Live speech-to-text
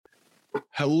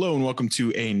Hello and welcome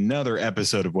to another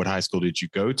episode of What High School Did You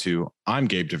Go To? I'm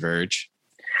Gabe DeVerge.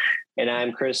 And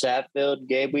I'm Chris Atfield.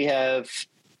 Gabe, we have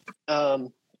a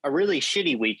really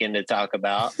shitty weekend to talk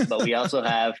about, but we also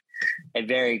have a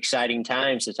very exciting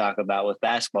times to talk about with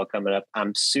basketball coming up.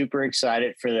 I'm super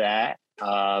excited for that.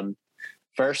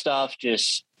 First off,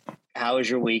 just how was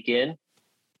your weekend?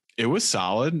 It was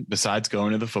solid. Besides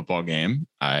going to the football game,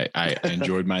 I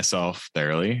enjoyed myself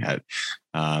thoroughly.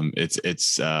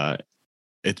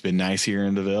 It's been nice here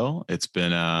in the Ville.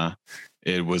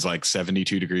 It was like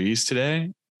 72 degrees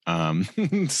today.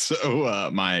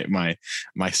 So my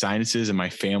sinuses and my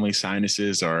family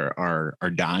sinuses are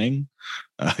dying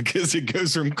because it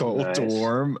goes from cold to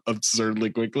warm absurdly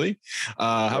quickly.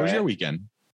 How was your weekend?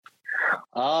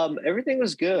 Everything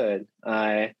was good.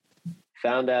 I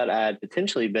found out I had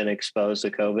potentially been exposed to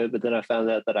COVID, but then I found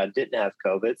out that I didn't have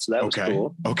COVID. So that was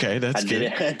cool. Okay. That's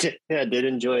good. I did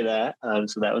enjoy that.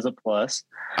 So that was a plus.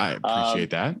 I appreciate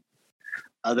that.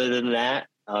 Other than that,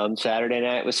 Saturday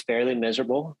night was fairly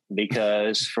miserable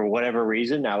because for whatever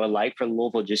reason, I would like for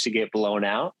Louisville just to get blown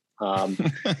out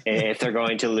if they're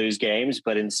going to lose games.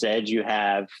 But instead you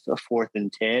have a 4th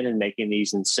and 10 and making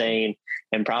these insane,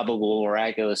 improbable,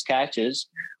 miraculous catches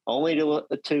only to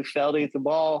fail to get the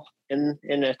ball in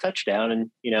a touchdown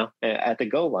and, at the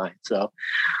goal line. So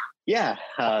yeah,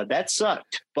 that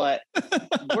sucked, but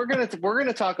we're going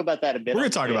to talk about that a bit. We're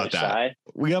going to talk about that. Side.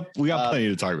 We got plenty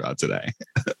to talk about today.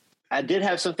 I did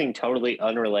have something totally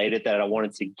unrelated that I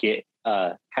wanted to get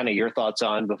kind of your thoughts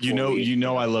on before.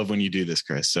 I love when you do this,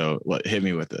 Chris. So hit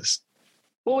me with this.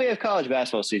 Well, we have college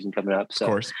basketball season coming up. So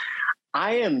of course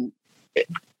I am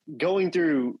going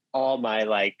through all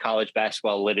my college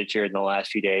basketball literature in the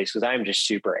last few days because I'm just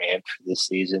super amped for this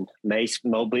season.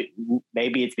 Maybe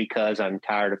it's because I'm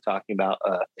tired of talking about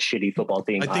a shitty football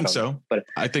team. I think so, but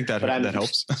I think that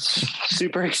helps.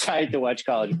 Super excited to watch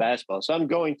college basketball. So I'm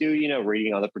going through,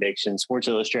 reading all the predictions, Sports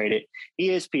Illustrated,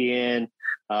 ESPN,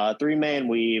 3-Man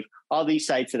Weave, all these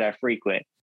sites that I frequent.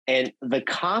 And the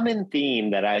common theme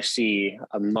that I see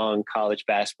among college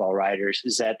basketball writers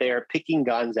is that they are picking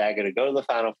Gonzaga to go to the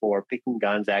Final Four, picking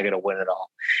Gonzaga to win it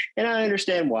all. And I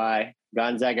understand why.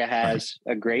 Gonzaga has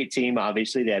a great team.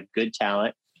 Obviously, they have good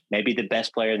talent, maybe the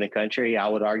best player in the country. I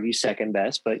would argue second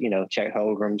best, but, Chet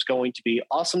Holmgren's going to be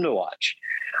awesome to watch.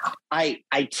 I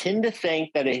tend to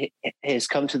think that it has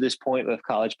come to this point with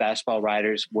college basketball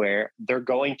writers where they're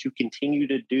going to continue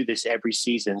to do this every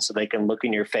season so they can look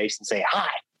in your face and say, hi.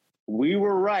 We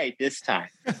were right this time.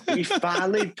 We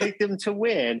finally picked them to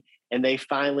win, and they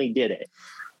finally did it.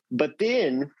 But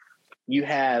then you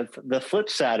have the flip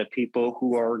side of people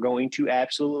who are going to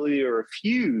absolutely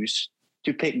refuse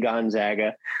to pick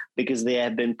Gonzaga because they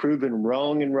have been proven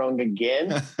wrong and wrong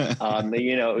again.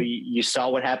 You saw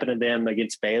what happened to them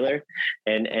against Baylor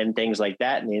and things like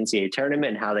that in the NCAA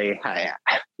tournament and how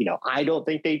I don't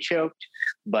think they choked,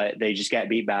 but they just got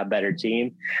beat by a better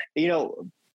team.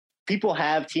 People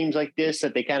have teams like this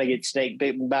that they kind of get snake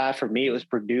bitten by. For me, it was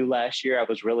Purdue last year. I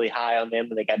was really high on them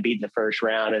and they got beat in the first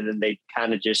round. And then they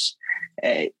kind of just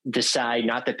decide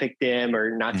not to pick them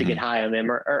or not to get high on them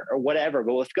or whatever.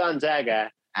 But with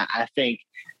Gonzaga, I think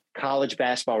college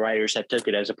basketball writers have took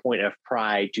it as a point of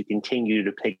pride to continue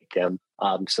to pick them.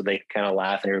 So they kind of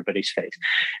laugh in everybody's face.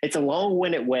 It's a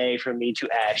long-winded way for me to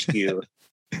ask you,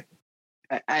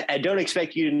 I don't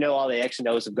expect you to know all the X and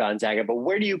O's of Gonzaga, but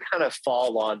where do you kind of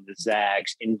fall on the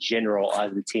Zags in general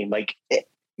as a team? Are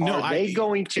they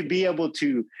going to be able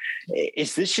to?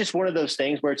 Is this just one of those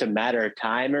things where it's a matter of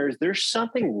time, or is there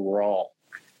something wrong?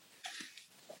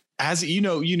 As you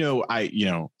are an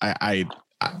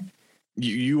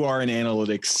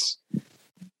analytics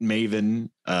maven,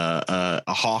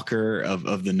 a hawker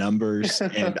of the numbers,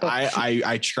 and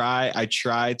I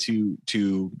try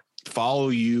to follow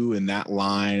you in that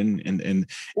line and in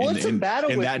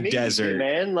that desert,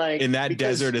 man.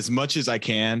 Desert as much as I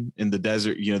can in the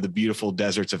desert, the beautiful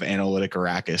deserts of analytic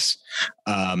Arrakis.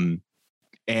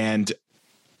 And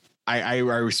I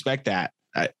respect that,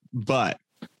 but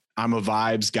I'm a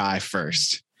vibes guy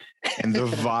first, and the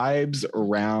vibes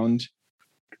around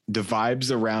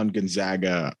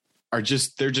Gonzaga are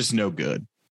they're just no good.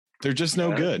 They're just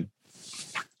no good.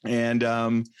 And,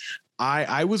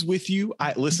 I was with you.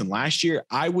 Listen, last year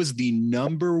I was the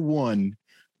number one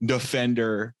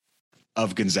defender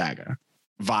of Gonzaga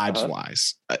vibes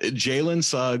wise. Jalen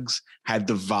Suggs had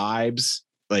the vibes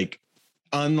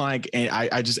unlike, and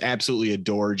I just absolutely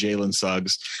adore Jalen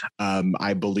Suggs.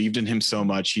 I believed in him so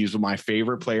much. He was my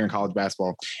favorite player in college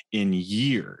basketball in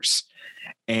years.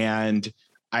 And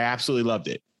I absolutely loved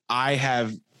it. I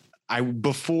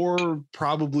before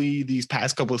probably these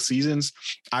past couple of seasons,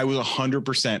 I was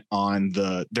 100% on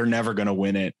they're never going to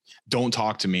win it. Don't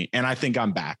talk to me. And I think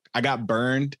I'm back. I got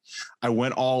burned. I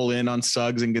went all in on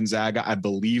Suggs and Gonzaga. I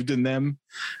believed in them.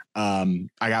 I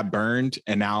got burned,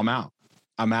 and now I'm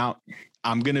out.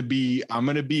 I'm going to be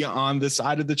on the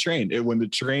side of the train. When the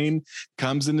train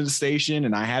comes into the station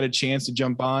and I had a chance to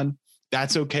jump on,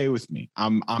 that's okay with me.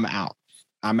 I'm out.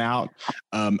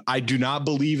 I do not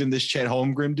believe in this Chet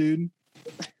Holmgren dude.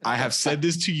 I have said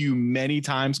this to you many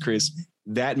times, Chris.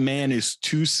 That man is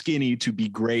too skinny to be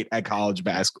great at college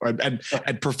basketball,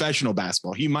 at professional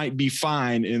basketball. He might be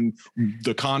fine in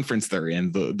the conference they're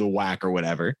in, the WAC or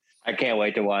whatever. I can't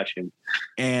wait to watch him.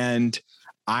 And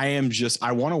I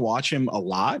want to watch him a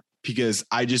lot because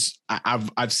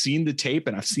I've seen the tape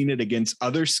and I've seen it against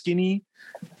other skinny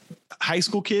high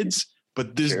school kids,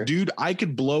 but this dude, I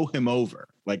could blow him over.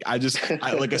 Like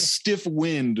like a stiff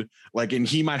wind, like, and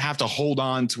he might have to hold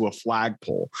on to a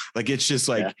flagpole. Like, it's just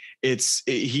like,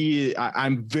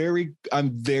 I'm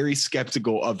very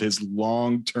skeptical of his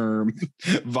long-term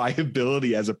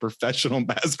viability as a professional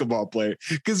basketball player.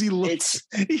 Cause he's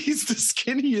the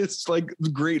skinniest, like,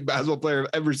 great basketball player I've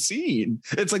ever seen.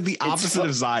 It's like the opposite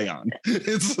of Zion.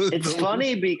 It's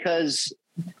funny because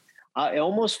I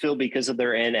almost feel because of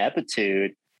their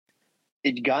ineptitude,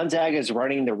 Gonzaga is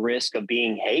running the risk of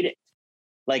being hated.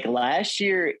 Like last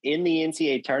year in the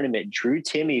NCAA tournament, Drew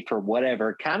Timme, for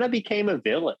whatever, kind of became a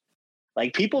villain.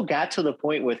 Like people got to the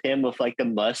point with him with like the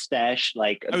mustache.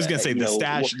 Like I was gonna say the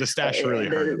stash really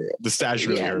hurt. The stash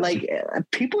really hurt. Like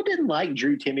people didn't like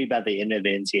Drew Timme by the end of the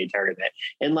NCAA tournament,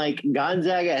 and like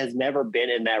Gonzaga has never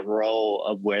been in that role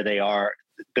of where they are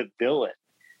the villain.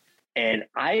 And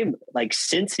I'm like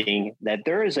sensing that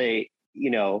there is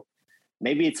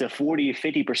maybe it's a 40 or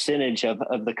 50%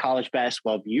 of the college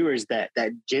basketball viewers that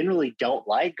generally don't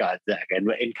like Gonzaga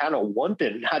and kind of want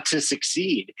them not to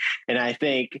succeed. And I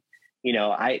think,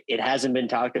 it hasn't been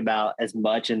talked about as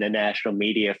much in the national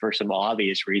media for some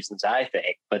obvious reasons, I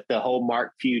think. But the whole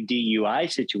Mark Few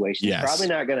DUI situation is probably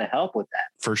not going to help with that.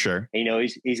 For sure.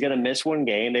 He's going to miss one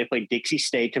game. They play Dixie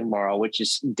State tomorrow, which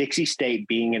is Dixie State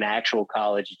being an actual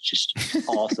college. It's just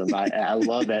awesome. I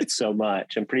love that so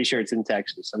much. I'm pretty sure it's in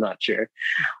Texas. I'm not sure.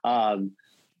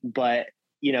 But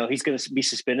he's going to be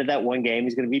suspended that one game.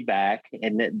 He's going to be back,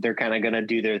 and they're kind of going to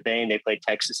do their thing. They play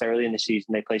Texas early in the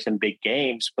season. They play some big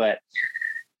games, but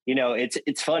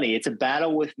it's funny. It's a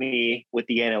battle with me with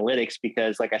the analytics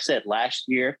because, like I said, last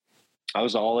year I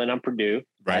was all in on Purdue.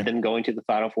 Right. I had them going to the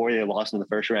Final Four. They lost in the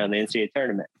first round of the NCAA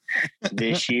tournament.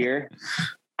 This year,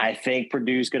 I think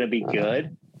Purdue's going to be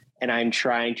good. And I'm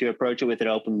trying to approach it with an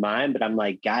open mind, but I'm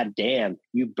like, God damn,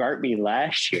 you burnt me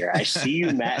last year. I see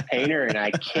you, Matt Painter, and I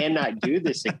cannot do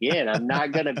this again. I'm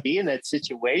not going to be in that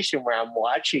situation where I'm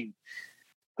watching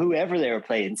whoever they were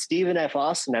playing, Stephen F.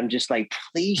 Austin. I'm just like,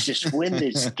 please just win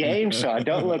this game so I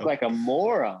don't look like a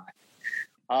moron.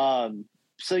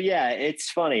 So yeah, it's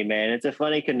funny, man. It's a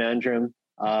funny conundrum.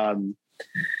 I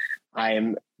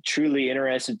am truly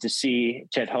interested to see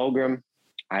Chet Holmgren.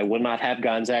 I will not have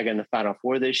Gonzaga in the Final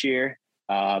Four this year.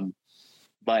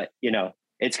 But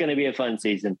it's going to be a fun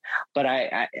season, but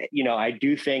I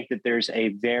do think that there's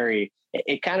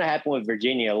it kind of happened with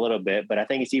Virginia a little bit, but I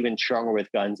think it's even stronger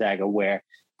with Gonzaga, where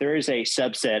there is a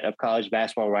subset of college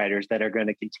basketball writers that are going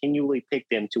to continually pick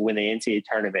them to win the NCAA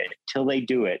tournament until they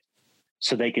do it,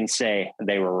 so they can say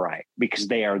they were right, because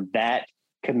they are that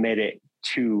committed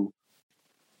to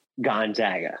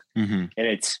Gonzaga. Mm-hmm. And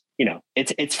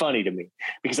it's funny to me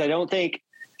because I don't think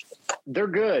they're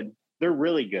good. They're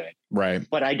really good. Right.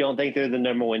 But I don't think they're the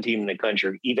number one team in the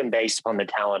country, even based upon the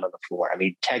talent on the floor. I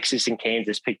mean, Texas and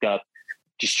Kansas picked up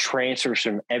just transfers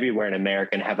from everywhere in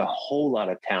America and have a whole lot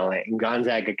of talent. And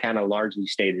Gonzaga kind of largely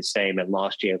stayed the same and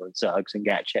lost Jalen Suggs and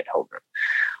got Chet Holmgren.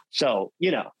 So,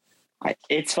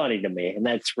 it's funny to me. And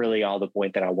that's really all the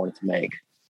point that I wanted to make.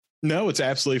 No, it's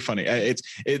absolutely funny.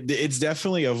 It's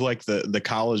definitely of like the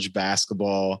college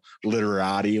basketball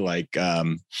literati, like,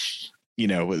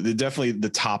 definitely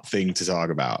the top thing to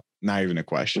talk about. Not even a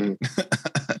question.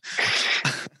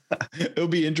 It'll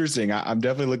be interesting. I'm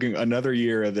definitely looking another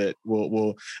year of it.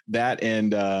 We'll that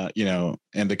and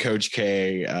the Coach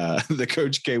K,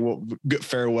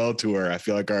 farewell tour. I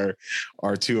feel like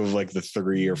are two of like the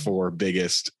 3 or 4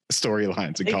 biggest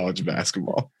storylines in college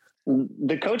basketball.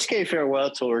 The Coach K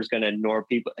farewell tour is going to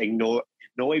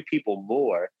annoy people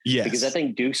more. Yes. Because I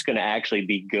think Duke's going to actually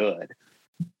be good.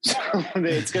 So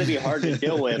it's going to be hard to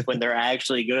deal with when they're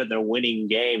actually good. They're winning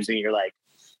games, and you're like,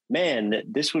 man,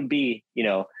 this would be,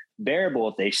 bearable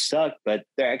if they suck, but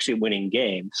they're actually winning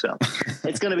games. So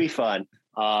it's going to be fun.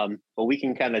 But we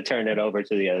can kind of turn it over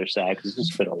to the other side because this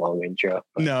has been a long intro.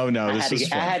 No, I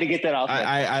had to get that off.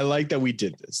 I like that we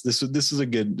did this. This is a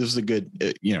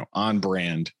good on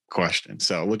brand question.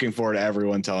 So looking forward to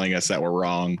everyone telling us that we're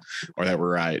wrong or that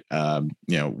we're right.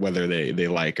 Whether they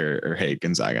like or hate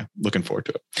Gonzaga. Looking forward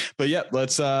to it. But yeah,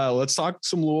 let's talk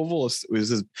some Louisville.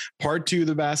 This is part 2 of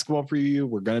the basketball preview.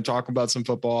 We're going to talk about some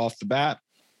football off the bat.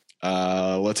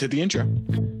 Let's hit the intro.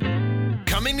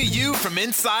 Coming to you from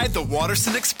inside the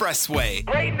Waterson Expressway.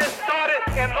 Greatness started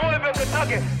in Louisville,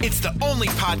 Kentucky. It's the only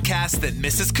podcast that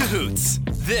misses cahoots.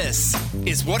 This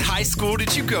is What High School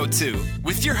Did You Go To?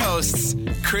 With your hosts,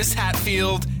 Chris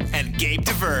Hatfield and Gabe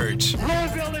DeVerge.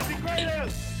 Louisville is the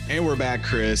greatest. And we're back,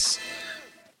 Chris.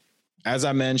 As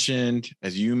I mentioned,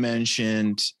 as you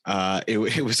mentioned,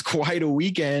 it was quite a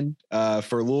weekend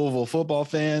for Louisville football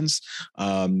fans.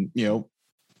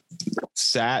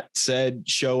 Sat said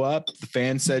show up, the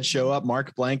fans said show up,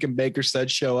 Mark Blankenbaker said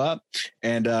show up,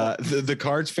 and the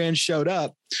Cards fans showed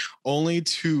up only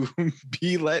to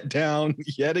be let down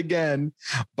yet again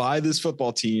by this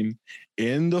football team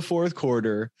in the fourth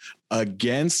quarter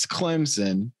against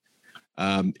Clemson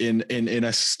in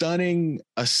a stunning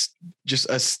a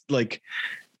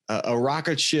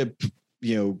rocket ship,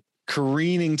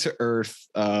 careening to earth,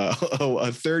 a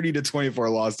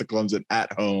 30-24 loss to Clemson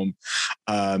at home.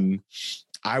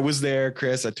 I was there,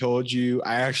 Chris. I told you.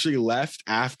 I actually left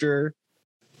after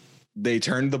they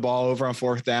turned the ball over on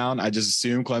fourth down. I just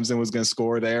assumed Clemson was going to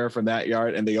score there from that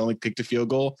yard, and they only kicked a field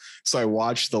goal. So I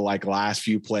watched the last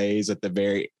few plays at the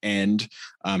very end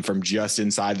from just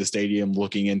inside the stadium,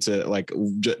 looking in the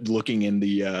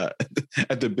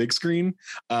at the big screen,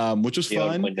 which was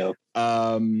fun.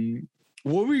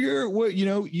 What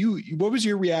was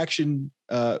your reaction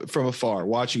from afar,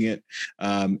 watching it,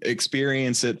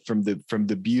 experience it from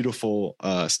the beautiful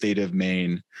state of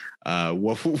Maine?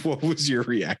 What was your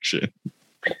reaction?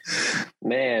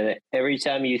 Man, every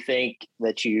time you think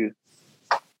that you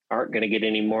aren't going to get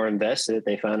any more invested,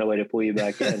 they find a way to pull you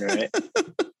back in, right?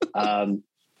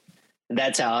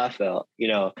 That's how I felt.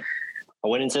 I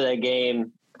went into that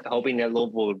game hoping that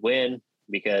Louisville would win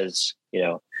because,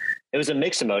 it was a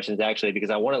mixed emotions, actually, because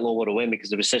I wanted Louisville to win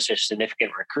because it was such a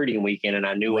significant recruiting weekend and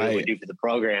I knew what it would do for the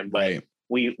program. But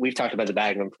we've talked about the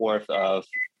back and forth of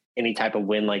any type of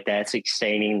win like that,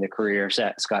 sustaining the career of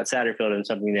Scott Satterfield, and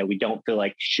something that we don't feel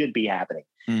like should be happening.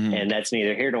 Mm-hmm. And that's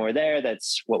neither here nor there.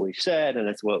 That's what we've said, and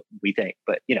that's what we think.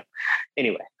 But,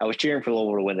 anyway, I was cheering for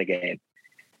Louisville to win the game.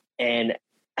 And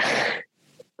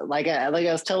like I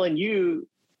was telling you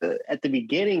at the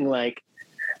beginning,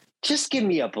 just give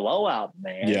me a blowout,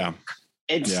 man. Yeah.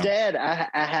 Instead, I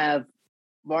have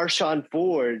Marshawn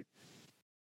Ford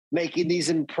making these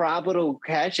improbable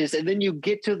catches, and then you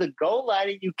get to the goal line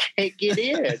and you can't get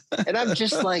in. And I'm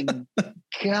just like,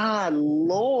 God,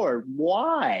 Lord,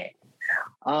 why?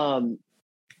 Most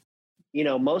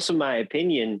of my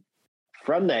opinion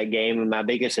from that game and my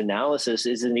biggest analysis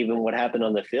isn't even what happened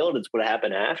on the field. It's what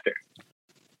happened after.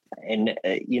 And,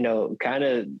 kind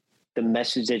of the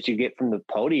message that you get from the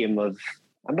podium of,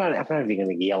 I'm not even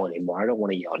going to yell anymore. I don't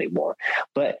want to yell anymore,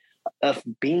 but of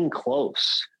being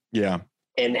close. Yeah.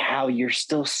 And how you're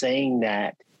still saying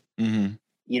that,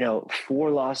 4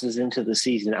 losses into the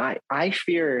season. I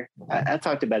fear, I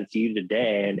talked about it to you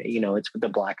today, and, it's with the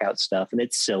blackout stuff, and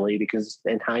it's silly because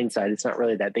in hindsight, it's not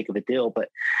really that big of a deal, but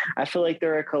I feel like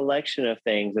there are a collection of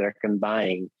things that are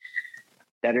combining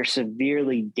that are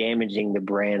severely damaging the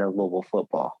brand of Louisville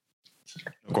football.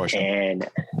 No question. And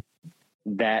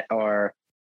that are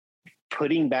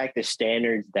putting back the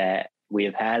standards that we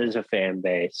have had as a fan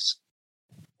base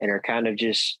and are kind of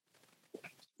just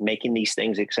making these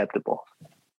things acceptable.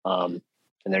 And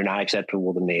they're not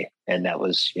acceptable to me. And that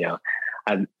was,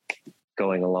 I'm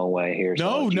going a long way here.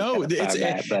 So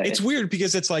it's weird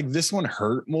because it's like this one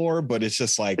hurt more, but it's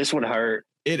just like this one hurt.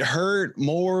 It hurt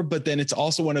more, but then it's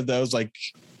also one of those like,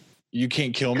 you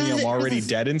can't kill me, I'm already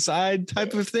dead inside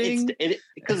type of thing.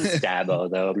 Because it's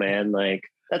Dabo though, man. Like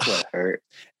that's what hurt.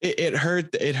 It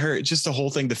hurt. It hurt. Just the whole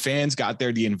thing. The fans got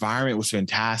there. The environment was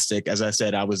fantastic. As I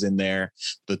said, I was in there.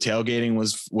 The tailgating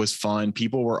was fun.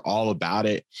 People were all about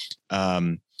it.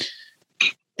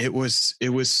 It was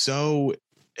so.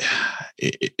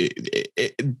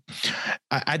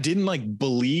 I didn't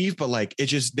believe, but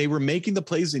they were making the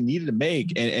plays they needed to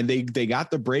make, and they got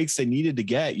the breaks they needed to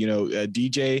get.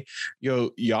 DJ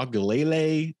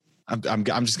Yagalele. I'm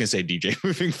just gonna say DJ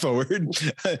moving forward.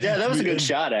 Yeah, that was a good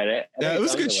shot at it. Yeah, it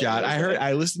was a good shot.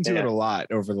 I listened to it a lot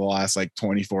over the last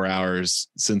 24 hours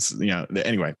since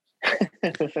anyway.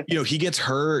 He gets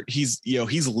hurt. He's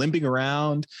limping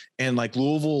around, and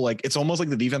Louisville, it's almost like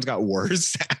the defense got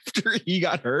worse after he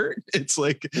got hurt. It's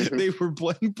like they were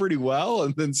playing pretty well,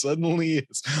 and then suddenly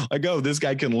it's like, oh, this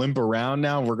guy can limp around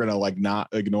now. We're gonna like not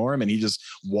ignore him, and he just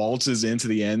waltzes into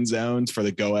the end zones for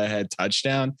the go-ahead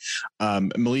touchdown.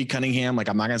 Malik Cunningham, like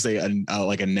I'm not gonna say a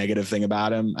negative thing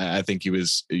about him. I think he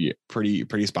was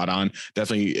pretty spot on.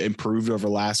 Definitely improved over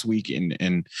last week,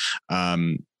 and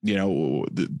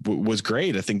was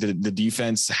great. I think that the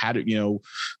defense had,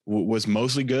 was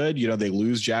mostly good. They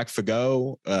lose Jack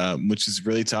Fagot, which is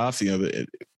really tough. Literally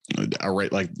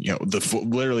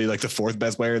like the fourth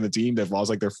best player in the team. They've lost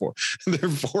like their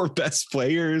four best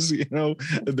players.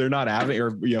 They're not having,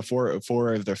 or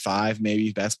four of their five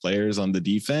maybe best players on the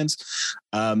defense.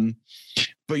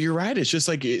 But you're right. It's just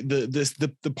like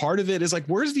the part of it is like,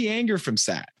 where's the anger from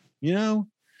Sat?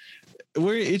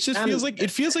 Where it just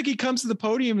feels like he comes to the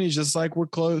podium and he's just like, we're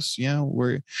close.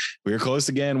 We're close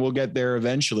again. We'll get there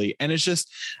eventually. And it's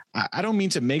just, I don't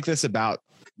mean to make this about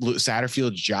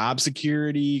Satterfield's job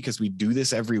security, because we do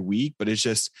this every week, but it's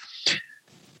just,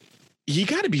 you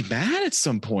got to be mad at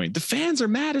some point. The fans are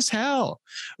mad as hell.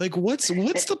 Like, what's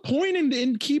the point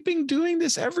in keeping doing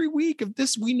this every week? If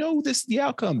this, we know this, the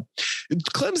outcome.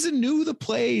 Clemson knew the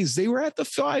plays. They were at the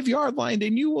 5-yard line. They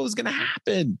knew what was going to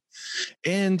happen.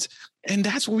 And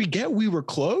that's what we get. We were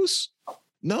close.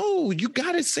 No, you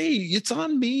got to say it's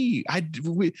on me.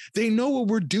 They know what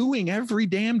we're doing every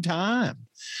damn time.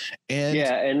 And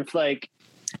yeah. And like,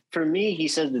 for me, he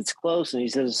says it's close, and he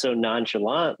says it's so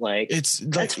nonchalant. Like, that's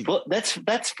football. That's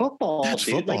football,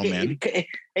 man.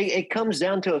 It comes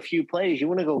down to a few plays. You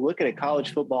want to go look at a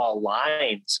college football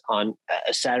lines on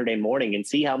a Saturday morning and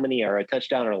see how many are a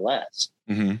touchdown or less.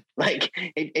 Mm-hmm. Like,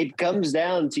 it comes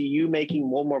down to you making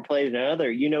one more play than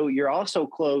another. You're also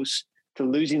close to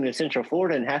losing to Central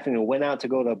Florida and having to win out to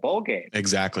go to a bowl game.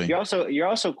 Exactly. You're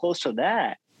also close to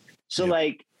that. So,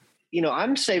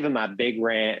 I'm saving my big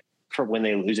rant for when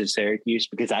they lose at Syracuse,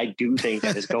 because I do think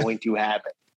that is going to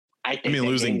happen. I mean,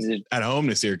 losing at home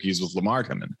to Syracuse with Lamar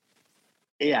coming.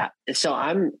 Yeah. So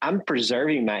I'm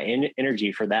preserving my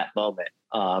energy for that moment.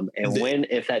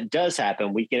 If that does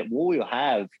happen, we will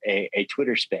have a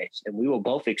Twitter space, and we will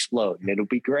both explode, and it'll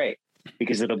be great,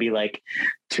 because it'll be like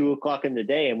 2:00 in the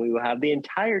day, and we will have the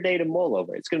entire day to mull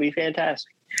over. It's going to be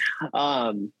fantastic.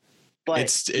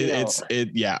 But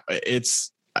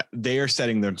they are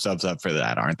setting themselves up for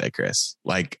that, aren't they, Chris?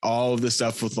 Like, all of the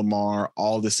stuff with Lamar,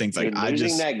 all the things. Like,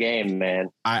 losing that game, man.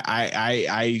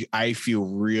 I feel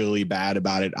really bad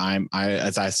about it.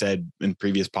 As I said in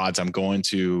previous pods, I'm going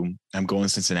to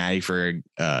Cincinnati for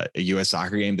a U.S.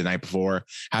 soccer game the night before.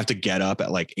 Have to get up at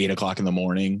like 8:00 in the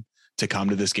morning to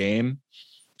come to this game.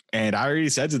 And I already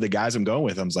said to the guys I'm going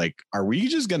with, I was like, are we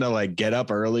just gonna like get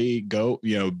up early, go,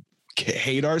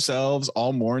 hate ourselves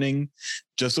all morning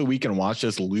just so we can watch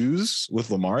us lose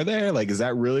with Lamar there? Like, is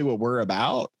that really what we're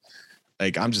about?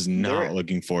 Like, I'm just not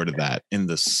looking forward to that in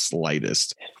the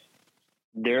slightest.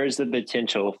 There's the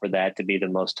potential for that to be the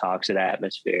most toxic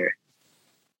atmosphere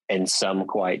in some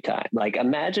quiet time. Like,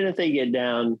 imagine if they get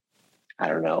down, I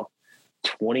don't know,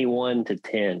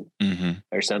 21-10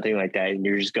 or something like that, and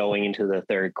you're just going into the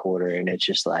third quarter, and it's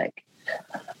just like,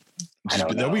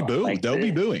 they'll be booing. Like, they'll be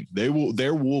booing.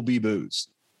 There will be boos.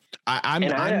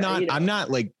 I'm not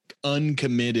like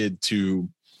uncommitted to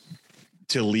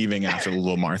leaving after the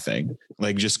Lamar thing.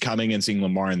 Like, just coming and seeing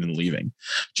Lamar and then leaving,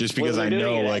 just because I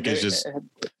know it's just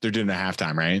they're doing a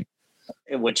halftime, right?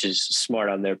 Which is smart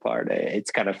on their part.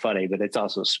 It's kind of funny, but it's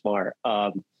also smart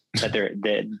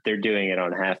that they're doing it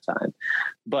on halftime.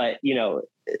 But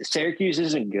Syracuse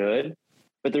isn't good,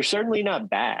 but they're certainly not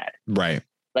bad, right?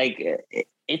 Like,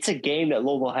 it's a game that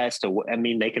Louisville has to. I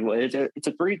mean, they can. They're a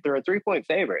 3-point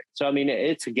favorite, so I mean,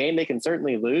 it's a game they can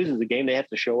certainly lose. It's a game they have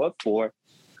to show up for.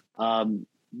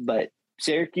 But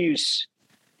Syracuse,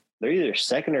 they're either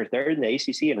second or third in the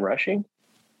ACC in rushing.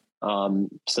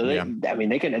 So I mean,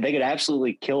 they could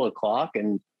absolutely kill a clock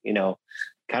and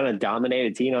kind of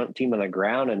dominate a team on the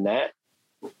ground, and that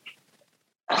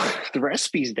the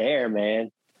recipe's there,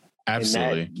 man.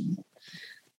 Absolutely.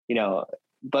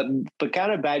 But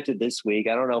kind of back to this week,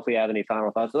 I don't know if we have any final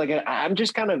thoughts. Like, I'm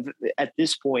just kind of at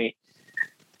this point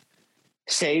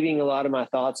saving a lot of my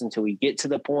thoughts until we get to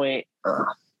the point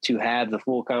to have the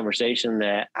full conversation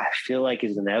that I feel like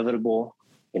is inevitable.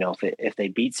 If they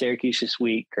beat Syracuse this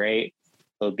week, great.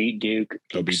 They'll beat Duke.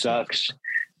 Duke sucks.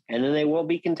 And then they will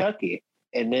beat Kentucky.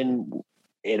 And then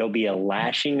it'll be a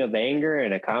lashing of anger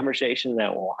and a conversation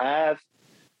that we'll have.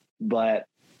 But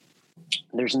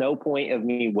there's no point of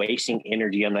me wasting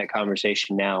energy on that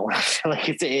conversation now. I feel like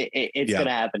it's going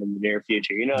to happen in the near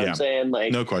future. You know what I'm saying?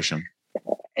 Like, no question.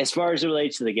 As far as it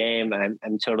relates to the game,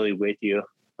 I'm totally with you.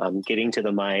 Getting to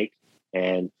the mic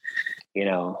and,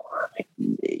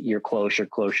 you're closer.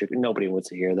 Nobody wants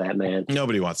to hear that, man.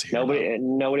 Nobody wants to hear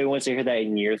Nobody wants to hear that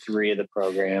in year 3 of the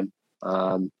program.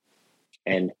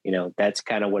 And, that's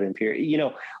kind of what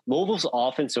Louisville's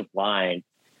offensive line,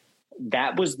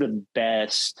 that was the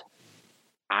best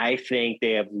I think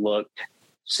they have looked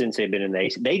since they've been in the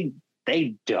AC.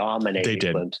 They dominated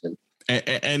Clemson.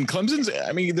 And Clemson's,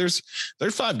 I mean, there's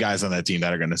 5 guys on that team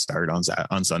that are going to start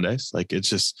on Sundays. Like, it's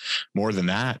just more than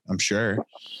that, I'm sure.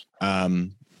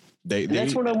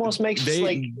 That's what almost makes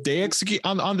they execute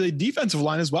on the defensive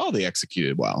line as well. They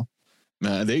executed well.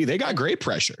 They got great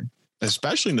pressure,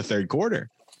 especially in the third quarter.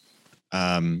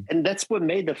 And that's what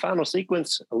made the final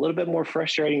sequence a little bit more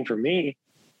frustrating for me,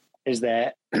 is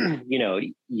that,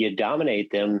 you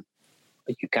dominate them,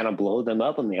 you kind of blow them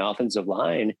up on the offensive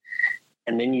line.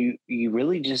 And then you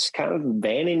really just kind of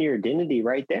abandon your identity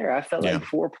right there. I felt like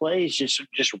 4 plays, just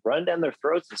run down their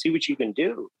throats and see what you can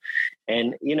do.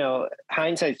 And,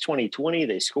 hindsight's 20/20.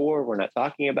 They score. We're not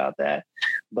talking about that.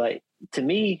 But to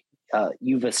me,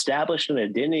 you've established an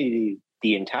identity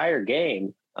the entire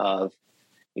game of,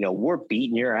 we're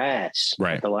beating your ass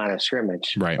at the line of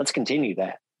scrimmage. Right. Let's continue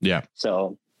that. Yeah.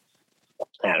 So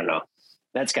I don't know.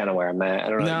 That's kind of where I'm at. I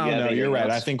don't know. No, you're right.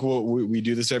 I think we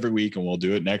do this every week, and we'll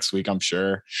do it next week, I'm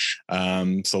sure.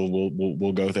 So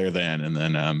we'll go there then, and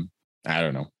then I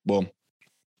don't know.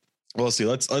 We'll see.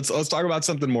 Let's talk about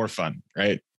something more fun,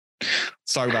 right?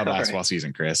 Let's talk about basketball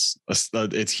season, Chris.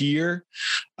 It's here.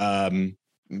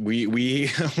 We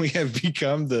have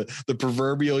become the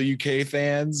proverbial UK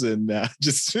fans, and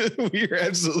just we are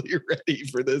absolutely ready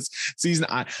for this season.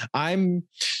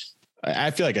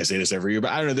 I feel like I say this every year, but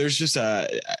I don't know. There's just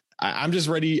I'm just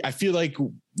ready. I feel like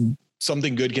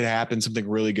something good can happen. Something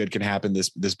really good can happen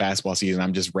this basketball season.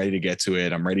 I'm just ready to get to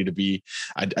it. I'm ready to be.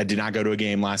 I did not go to a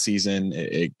game last season.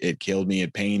 It killed me.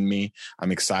 It pained me.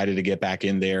 I'm excited to get back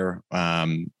in there.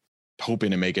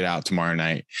 Hoping to make it out tomorrow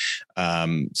night.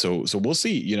 So we'll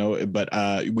see. But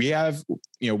we had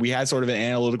sort of an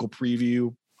analytical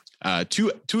preview.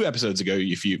 Two episodes ago.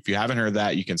 If you haven't heard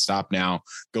that, you can stop now,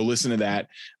 go listen to that.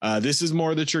 This is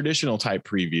more the traditional type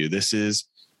preview.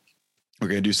 We're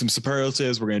going to do some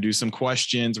superlatives. We're going to do some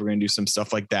questions. We're going to do some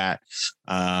stuff like that.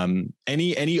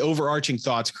 Any overarching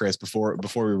thoughts, Chris, before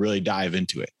we really dive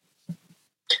into it?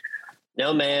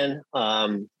 No, man.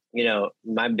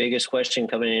 My biggest question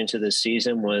coming into this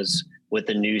season was, with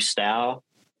the new style,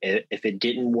 if it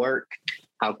didn't work,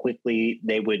 how quickly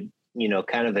they would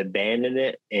kind of abandon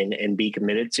it and be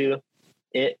committed to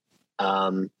it.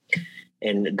 And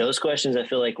those questions, I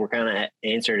feel like, were kind of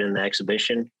answered in the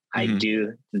exhibition.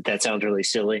 Mm-hmm. That sounds really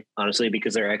silly, honestly,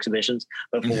 because they're exhibitions,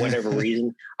 but for whatever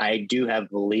reason, I do have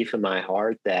belief in my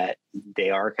heart that they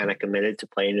are kind of committed to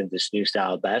playing in this new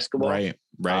style of basketball.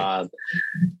 Right.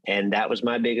 And that was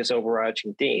my biggest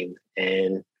overarching theme.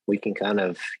 And we can kind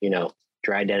of,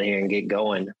 drive down here and get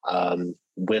going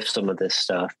with some of this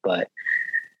stuff, but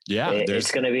yeah,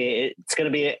 it's going to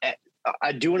be,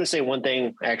 I do want to say one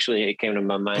thing. Actually, it came to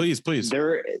my mind. Please.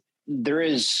 There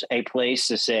is a place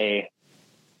to say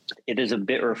it is a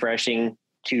bit refreshing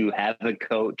to have a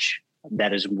coach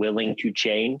that is willing to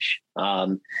change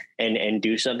and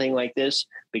do something like this,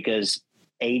 because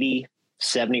 70%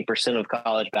 of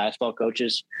college basketball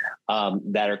coaches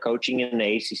that are coaching in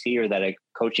the ACC or that are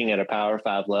coaching at a Power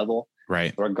 5 level,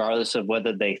 right, regardless of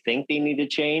whether they think they need to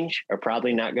change, are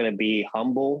probably not going to be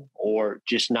humble, or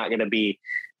just not going to be.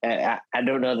 I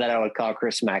don't know that I would call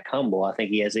Chris Mack humble. I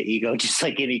think he has an ego just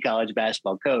like any college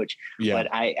basketball coach. Yeah. But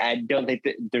I don't think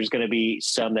that there's going to be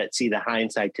some that see the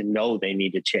hindsight to know they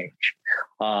need to change.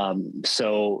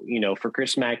 So, for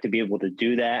Chris Mack to be able to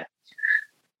do that,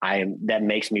 that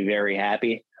makes me very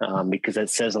happy because that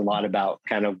says a lot about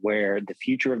kind of where the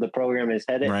future of the program is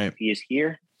headed. Right. If he is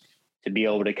here to be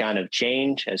able to kind of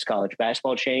change as college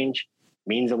basketball change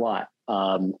means a lot.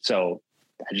 So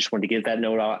I just wanted to get that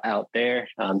note out there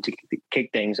to kick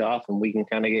things off, and we can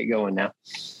kind of get going now.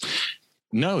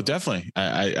 No, definitely.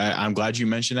 I'm glad you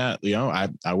mentioned that.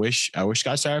 I wish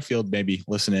Scott Satterfield maybe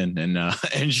listen in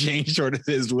and change sort of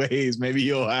his ways. Maybe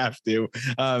he'll have to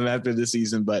after the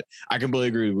season, but I completely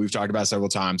agree. We've talked about several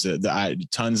times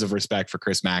tons of respect for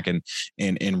Chris Mack and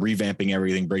revamping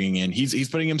everything, bringing in, he's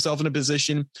putting himself in a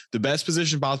position, the best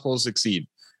position possible to succeed.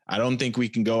 I don't think we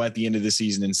can go at the end of the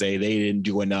season and say they didn't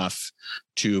do enough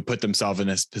to put themselves in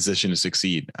a position to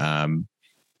succeed.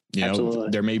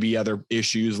 There may be other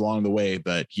issues along the way,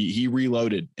 but he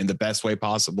reloaded in the best way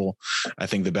possible. I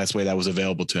think the best way that was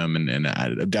available to him.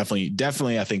 And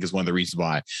definitely, I think is one of the reasons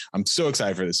why I'm so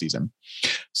excited for the season.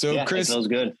 So yeah, Chris, it feels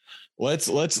good.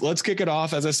 let's kick it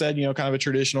off. As I said, kind of a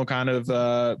traditional kind of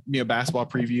basketball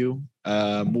preview.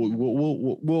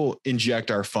 We'll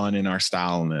inject our fun and our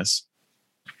style in this.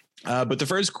 But the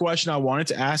first question I wanted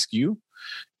to ask you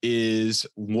is,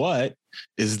 what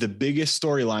is the biggest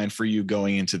storyline for you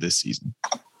going into this season?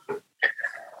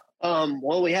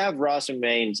 Well, we have Ross and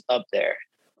Maines up there.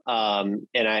 And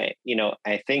I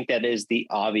think that is the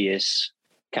obvious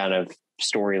kind of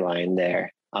storyline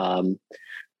there.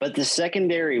 But the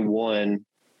secondary one,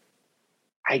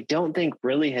 I don't think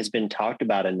really has been talked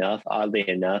about enough, oddly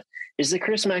enough, is the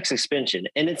Chris Mack suspension.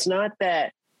 And it's not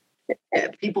that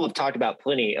people have talked about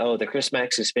plenty. Oh, the Chris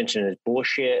Mack suspension is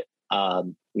bullshit.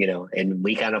 And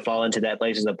we kind of fall into that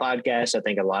place in the podcast. I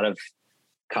think a lot of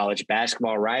college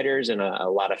basketball writers and a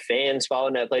lot of fans fall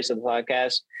in that place of the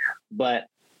podcast. But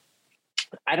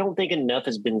I don't think enough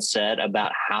has been said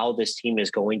about how this team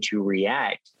is going to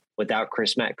react without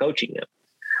Chris Mack coaching them.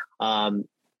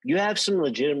 You have some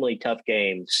legitimately tough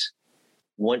games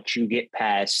once you get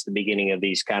past the beginning of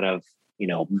these kind of,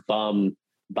 bum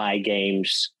bye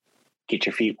games, get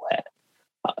your feet wet.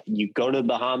 You go to the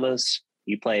Bahamas,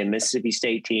 you play a Mississippi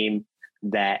State team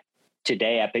that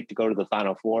today I picked to go to the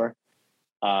Final Four.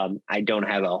 I don't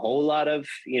have a whole lot of,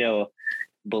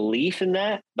 belief in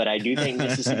that, but I do think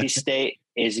Mississippi State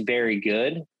is very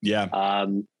good. Yeah.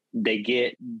 They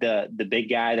get the big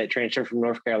guy that transferred from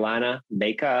North Carolina,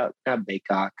 not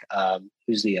Baycock.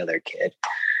 Who's the other kid?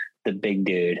 The big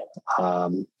dude.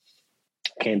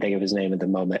 Can't think of his name at the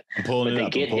moment. I'm pulling it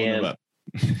up. Get him.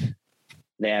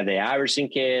 They have the Iverson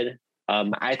kid.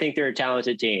 I think they're a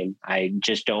talented team. I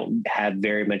just don't have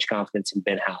very much confidence in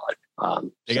Ben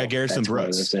Howland. They got Garrison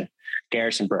Brooks.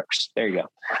 Garrison Brooks. There you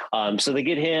go. So they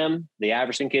get him. The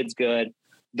Iverson kid's good.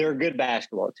 They're a good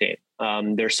basketball team.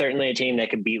 They're certainly a team that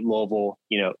could beat Louisville,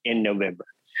 in November.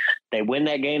 They win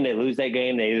that game. They lose that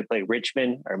game. They either play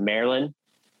Richmond or Maryland.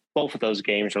 Both of those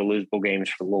games are losable games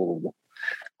for Louisville.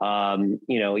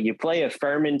 You play a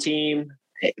Furman team.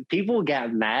 People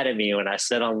got mad at me when I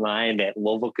said online that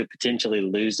Louisville could potentially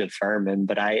lose to Furman,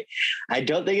 but I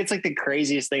don't think it's like the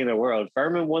craziest thing in the world.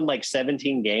 Furman won like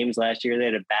 17 games last year. They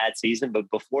had a bad season, but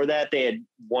before that they had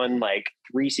won like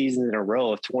 3 seasons in a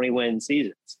row of 20-win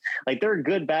seasons. Like, they're a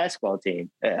good basketball team.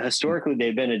 Historically,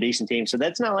 they've been a decent team. So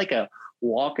that's not like a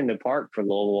walk in the park for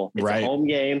Louisville. It's a home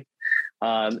game.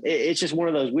 It's just one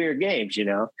of those weird games,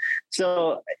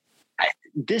 So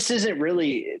this isn't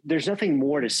really, there's nothing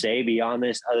more to say beyond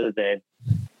this other than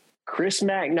Chris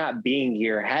Mack not being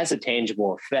here has a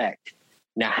tangible effect.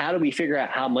 Now, how do we figure out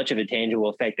how much of a tangible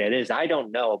effect that is? I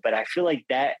don't know, but I feel like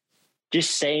that,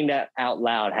 just saying that out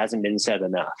loud hasn't been said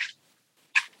enough.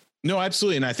 No,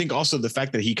 absolutely. And I think also the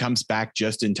fact that he comes back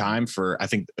just in time for, I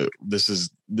think this is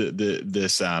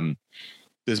this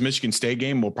Michigan State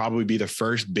game will probably be the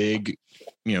first big,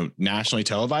 nationally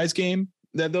televised game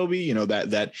that there'll be,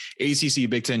 that ACC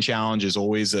Big Ten Challenge is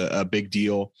always a big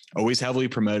deal, always heavily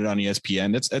promoted on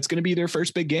ESPN. That's going to be their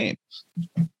first big game.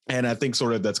 And I think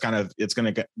sort of it's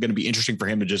going to be interesting for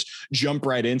him to just jump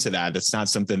right into that. That's not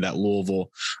something that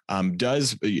Louisville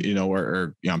does,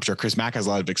 or I'm sure Chris Mack has a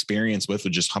lot of experience with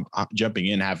just jumping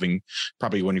in, having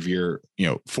probably one of your,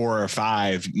 4 or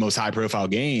 5 most high profile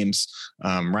games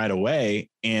right away.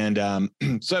 And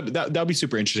so that'll be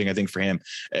super interesting, I think, for him.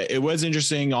 It was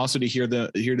interesting also to hear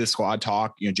the squad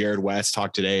talk. Jared West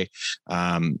talked today,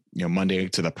 Monday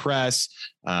to the press,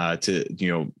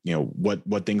 to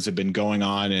what things have been going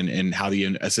on and how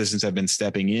the assistants have been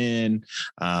stepping in,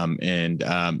 so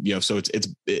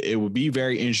it would be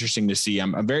very interesting to see.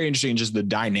 I'm very interested in just the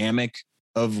dynamic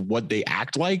of what they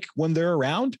act like when they're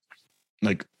around.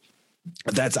 Like,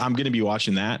 I'm going to be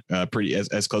watching that pretty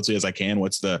as closely as I can.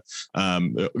 What's the,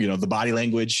 the body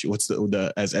language? What's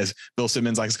the as Bill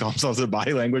Simmons likes to call himself, the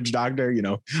body language doctor?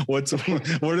 What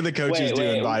are the coaches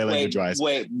doing body language wise?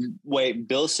 Wait,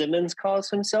 Bill Simmons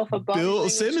calls himself a body Bill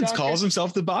language Simmons doctor? Calls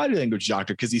himself the body language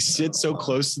doctor because he sits so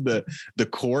close to the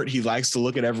court. He likes to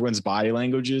look at everyone's body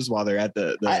languages while they're at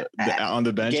on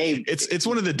the bench. Gabe, it's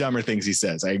one of the dumber things he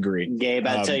says. I agree. Gabe,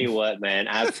 I tell you what, man,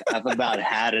 I've about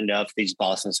had enough of these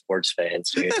Boston sports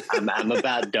fans, dude. I'm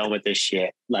about done with this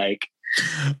shit. Like,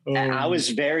 I was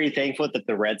very thankful that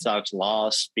the Red Sox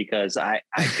lost because I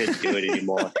couldn't do it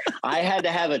anymore. I had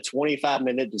to have a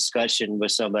 25-minute discussion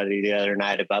with somebody the other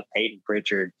night about Peyton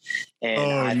Pritchard, and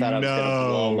I thought I was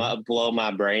going to blow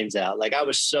my brains out. Like, I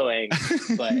was so angry,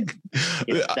 but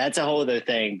that's a whole other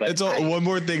thing. But one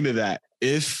more thing to that.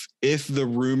 If the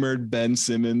rumored Ben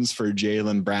Simmons for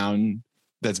Jaylen Brown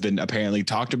that's been apparently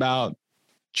talked about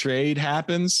trade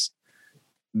happens,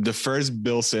 the first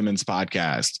Bill Simmons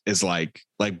podcast is like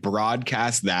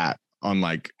broadcast that on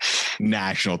like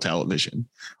national television.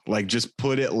 Like just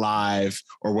put it live,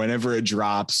 or whenever it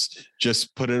drops,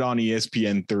 just put it on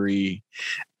ESPN3.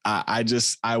 I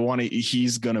want to,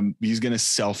 he's going to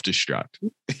self-destruct.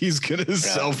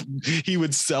 He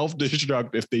would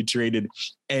self-destruct if they traded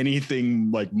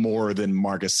anything like more than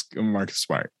Marcus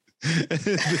Smart.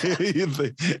 He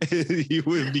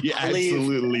would be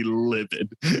absolutely livid.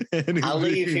 I'll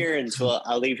leave here in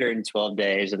 12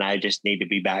 days, and I just need to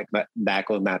be back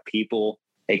with my people.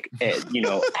 Like,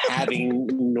 having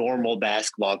normal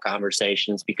basketball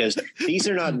conversations, because these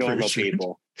are not normal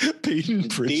people.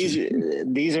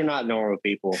 These are not normal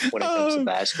people when it comes to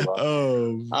basketball.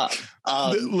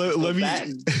 Let me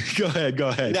go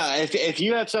ahead. No, if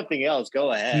you have something else,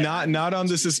 go ahead. Not on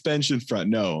the suspension front.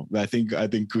 No, I think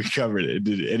we covered it.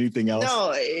 Did anything else?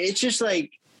 No, it's just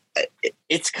like,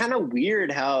 it's kind of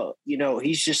weird how,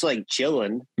 he's just like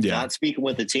chilling, not speaking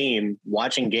with the team,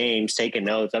 watching games, taking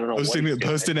notes. I don't know. Posting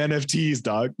NFTs,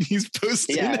 dog. He's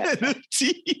posting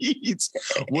NFTs.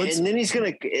 And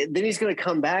then he's gonna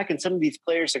come back, and some of these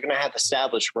players are gonna have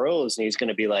established roles, and he's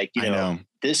gonna be like,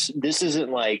 this isn't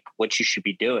like what you should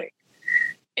be doing.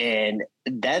 And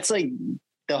that's like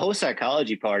the whole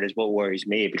psychology part is what worries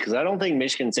me, because I don't think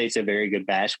Michigan State's a very good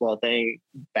basketball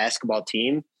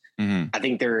team. Mm-hmm. I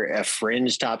think they're a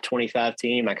fringe top 25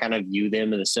 team. I kind of view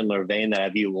them in a similar vein that I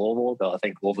view Louisville, though I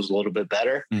think Louisville's a little bit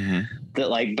better.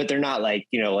 Mm-hmm. But they're not like,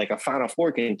 like a Final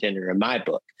Four contender in my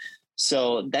book.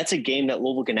 So that's a game that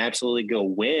Louisville can absolutely go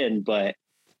win. But,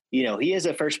 he has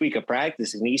a first week of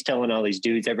practice, and he's telling all these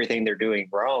dudes everything they're doing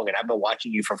wrong. And I've been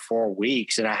watching you for 4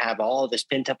 weeks, and I have all this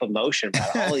pent up emotion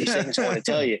about all these things I want to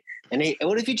tell you. And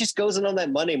what if he just goes in on that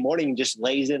Monday morning and just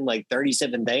lays in like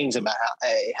 37 things about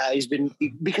how he's been,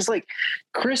 because like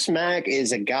Chris Mack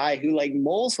is a guy who like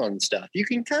mulls on stuff. You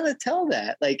can kind of tell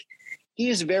that. Like, he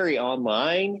is very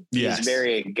online. Yes.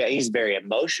 He's very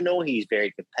emotional. He's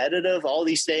very competitive. All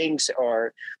these things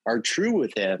are true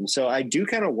with him. So I do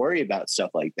kind of worry about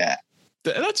stuff like that.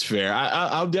 That's fair.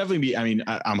 I'll definitely be. I mean,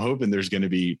 I'm hoping there's going to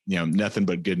be nothing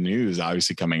but good news.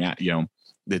 Obviously, coming at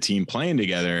the team playing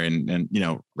together, and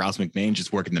Rouse McMahon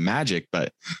just working the magic.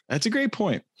 But that's a great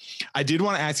point. I did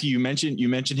want to ask you. You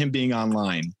mentioned him being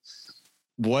online.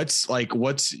 What's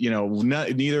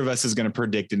neither of us is going to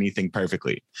predict anything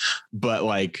perfectly, but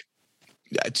like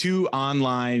 2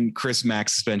 online Chris Mack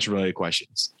suspension related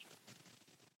questions.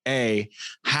 A,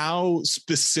 how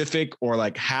specific or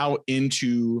like how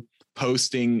into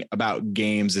posting about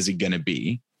games is he going to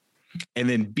be? And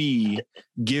then B,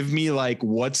 give me like,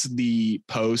 what's the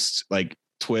post, like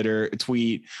Twitter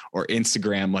tweet or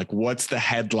Instagram, like what's the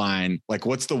headline, like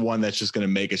what's the one that's just going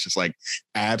to make us just like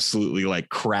absolutely like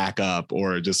crack up,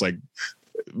 or just like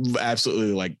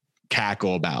absolutely like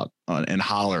cackle about and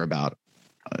holler about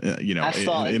in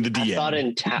the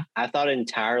DM. I thought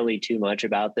entirely too much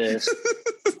about this.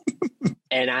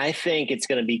 And I think it's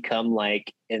going to become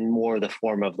like in more the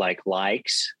form of like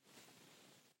likes.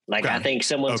 Like, okay. I think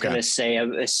someone's going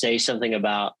to say something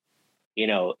about,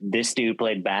 this dude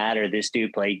played bad or this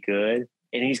dude played good.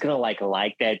 And he's going to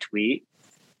like that tweet,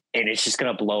 and it's just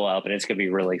going to blow up, and it's going to be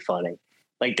really funny.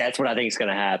 Like, that's what I think is going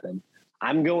to happen.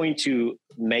 I'm going to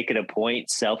make it a point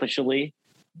selfishly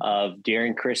of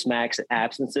during Chris Mack's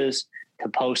absences to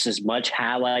post as much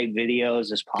highlight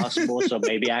videos as possible. So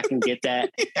maybe I can get that,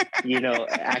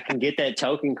 I can get that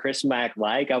token Chris Mack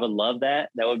like. I would love that.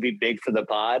 That would be big for the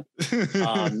pod.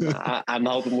 I'm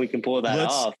hoping we can pull that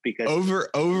off, because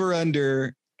over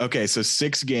under. Okay. So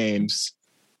 6 games.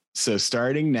 So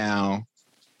starting now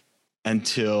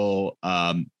until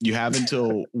you have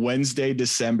until Wednesday,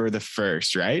 December the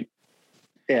 1st, right?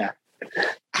 Yeah.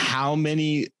 How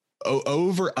many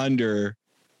over under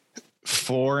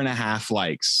 4.5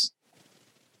 likes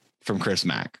from Chris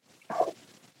Mack?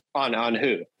 On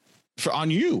who?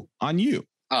 On you.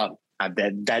 I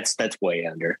bet that's way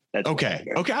under. That's okay.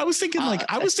 Okay. I was thinking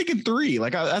 3.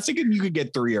 Like I was thinking you could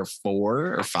get 3 or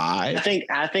 4 or 5. I think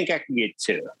I can get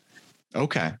 2.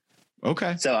 Okay.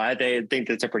 So I think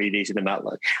that's a pretty decent amount.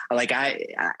 Like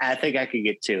I think I could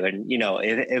get 2, and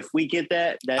if we get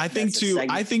that, I think 2.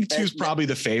 I think 2 is probably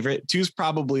the favorite. 2 is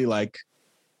probably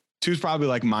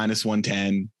like minus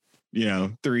 110.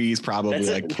 3 is probably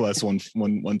like plus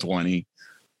 120.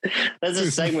 That's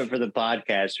a segment for the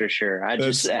podcast for sure.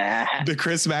 The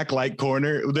Chris Mack like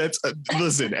corner. That's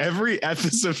listen, every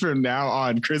episode from now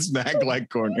on, Chris Mack like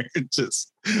corner.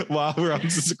 Just while we're on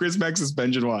Chris Mack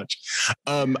suspension watch.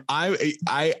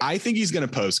 I think he's going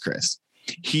to post, Chris.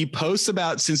 He posts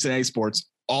about Cincinnati sports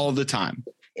all the time.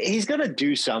 He's going to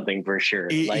do something for sure.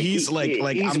 He's I'm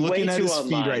looking at his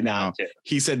feed right now.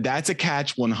 He said that's a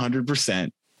catch 100%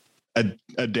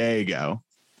 a day ago.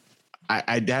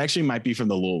 that actually might be from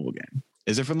the Louisville game.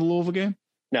 Is it from the Louisville game?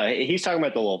 No, he's talking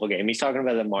about the Louisville game. He's talking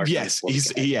about the March. Yes,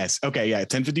 yes. Okay, yeah,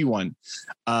 10:51.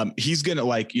 He's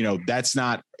gonna that's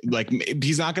not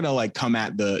he's not gonna come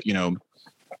at the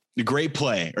great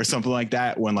play or something like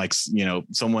that when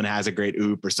someone has a great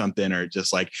oop or something, or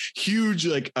just huge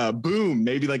boom,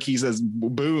 maybe he says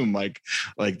boom, like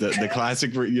the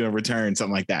classic return,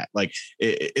 something like that.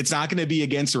 It's not going to be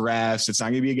against the refs, it's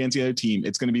not going to be against the other team,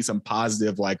 it's going to be some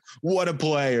positive what a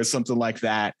play or something like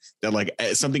that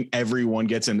something everyone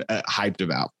gets hyped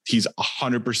about. He's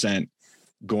 100%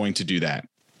 going to do that.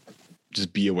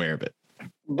 Just be aware of it.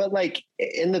 But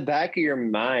in the back of your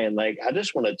mind, I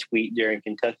just want to tweet during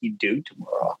Kentucky Duke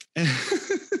tomorrow.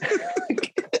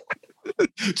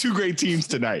 Two great teams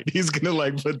tonight. He's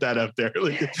gonna put that up there.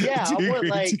 Yeah, I want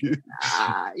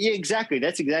yeah, exactly.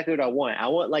 That's exactly what I want. I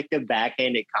want the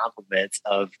backhanded compliments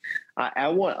of. I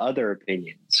want other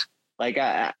opinions.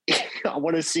 I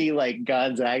want to see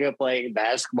Gonzaga playing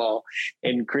basketball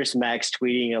and Chris Max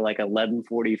tweeting at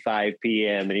 11:45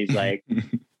 p.m. and he's like.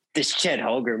 This Chet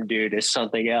Holmgren dude is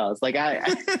something else. I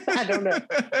don't know.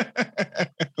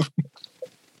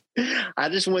 I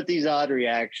just want these odd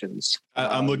reactions.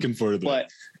 I'm looking forward to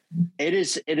that. But it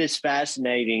is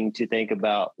fascinating to think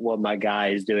about what my guy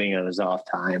is doing on his off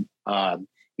time.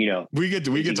 We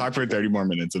could talk for 30 more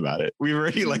minutes about it. We've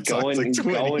already going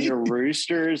to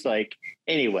Roosters.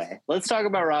 Anyway, let's talk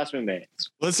about Ross McMahon.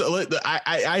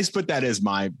 I put that as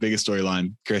my biggest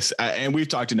storyline, Chris. And we've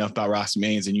talked enough about Ross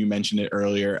McMahon, and you mentioned it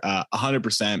earlier.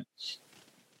 100%.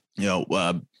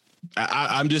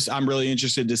 I'm really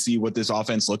interested to see what this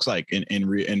offense looks like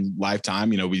in lifetime.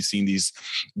 We've seen these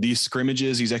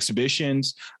scrimmages, these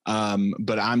exhibitions,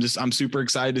 but I'm super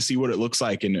excited to see what it looks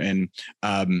like.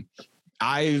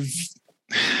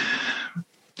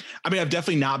 I've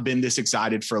definitely not been this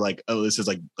excited for this is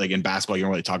in basketball, you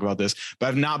don't really talk about this, but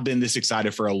I've not been this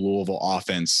excited for a Louisville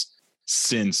offense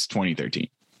since 2013.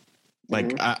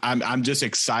 I'm just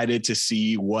excited to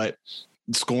see what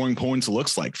scoring points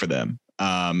looks like for them.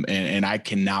 And I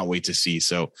cannot wait to see.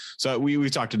 So we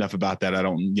talked enough about that. I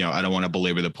don't want to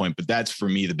belabor the point, but that's for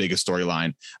me the biggest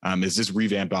storyline is this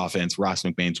revamped offense. Ross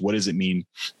McMahon's. What does it mean?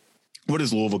 What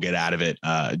does Louisville get out of it?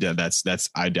 That's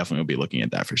I definitely will be looking at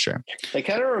that for sure. They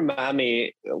kind of remind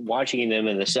me, watching them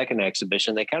in the second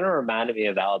exhibition, they kind of reminded me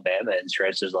of Alabama in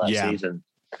stretches last season.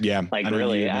 Yeah.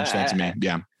 Really, you mentioned that to me.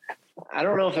 Yeah. I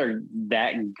don't know if they're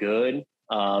that good.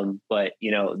 But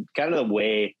kind of the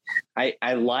way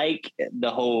I like the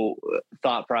whole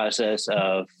thought process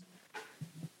of,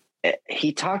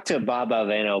 he talked to Bob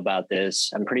Alvano about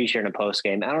this. I'm pretty sure in a post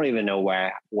game. I don't even know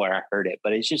where I heard it,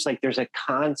 but it's just there's a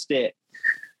constant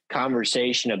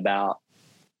conversation about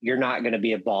you're not going to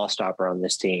be a ball stopper on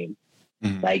this team.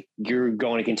 Mm-hmm. You're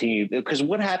going to continue, because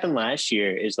what happened last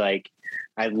year is I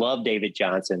love David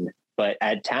Johnson, but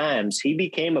at times he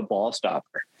became a ball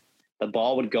stopper. The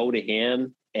ball would go to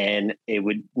him and it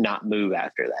would not move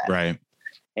after that. Right.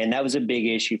 And that was a big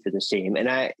issue for this team. And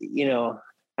I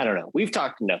don't know. We've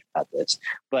talked enough about this,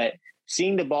 but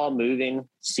seeing the ball moving,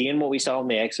 seeing what we saw in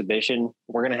the exhibition,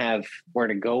 we're going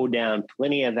to go down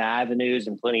plenty of avenues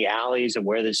and plenty of alleys of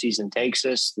where the season takes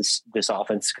us. This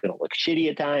offense is going to look shitty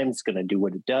at times. It's going to do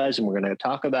what it does, and we're going to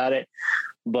talk about it.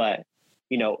 But,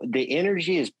 the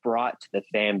energy is brought to the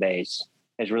fan base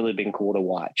has really been cool to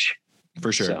watch.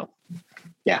 For sure. So,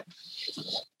 yeah.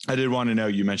 I did want to know,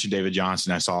 you mentioned David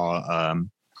Johnson. I saw,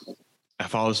 I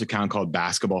follow this account called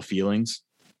Basketball Feelings,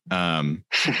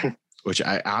 which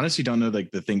I honestly don't know the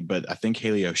thing, but I think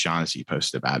Haley O'Shaughnessy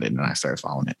posted about it and I started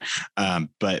following it.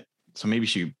 But so maybe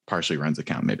she partially runs the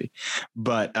account, maybe,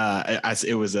 but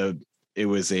it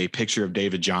was a picture of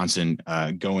David Johnson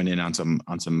going in on some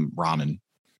ramen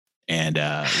and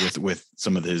with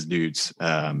some of his dudes.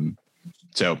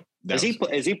 So is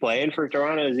he playing for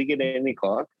Toronto? Is he getting any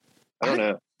clock? I don't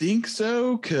know. Think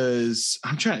so, because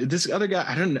I'm trying. This other guy,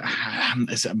 I don't know.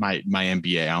 It's my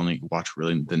NBA. I only watch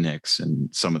really the Knicks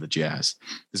and some of the Jazz.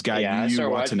 This guy, I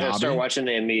start watching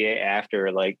the NBA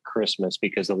after Christmas,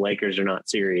 because the Lakers are not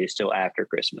serious till after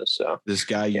Christmas. So this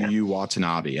guy, Yu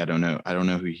Watanabe, I don't know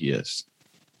who he is.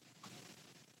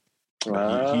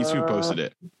 He's who posted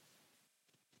it.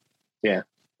 Yeah,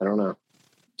 I don't know.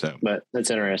 So, but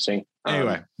that's interesting.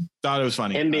 Anyway, thought it was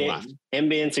funny. Him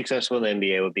being successful in the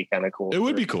NBA would be kind of cool. It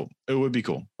would be cool.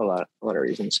 A lot of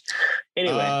reasons.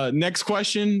 Anyway, next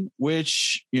question,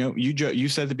 which you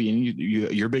said at the beginning,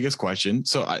 your biggest question.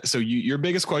 So your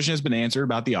biggest question has been answered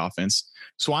about the offense.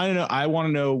 So I want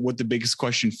to know what the biggest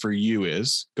question for you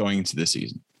is going into this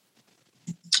season.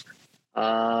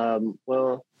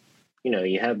 Well,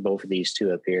 you have both of these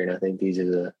two up here, and I think these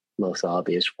are most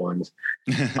obvious ones.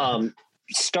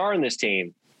 Star in this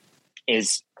team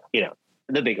is,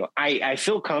 the big one. I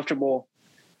feel comfortable.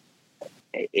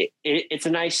 It's a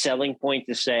nice selling point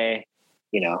to say,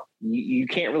 you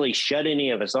can't really shut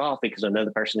any of us off because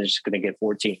another person is just going to get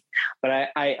 14. But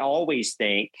I always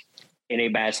think in a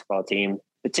basketball team,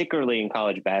 particularly in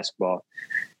college basketball,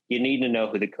 you need to know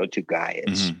who the go-to guy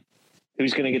is,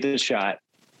 who's going to get the shot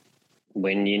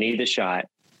when you need the shot.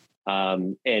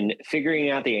 And figuring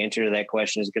out the answer to that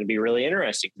question is going to be really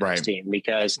interesting for this team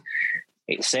because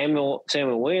Samuel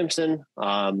Williamson,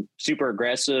 super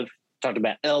aggressive, talked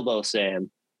about elbow Sam,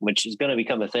 which is going to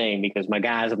become a thing because my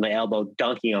guy's on the elbow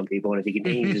dunking on people. And if he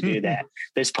continues to do that,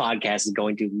 this podcast is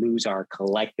going to lose our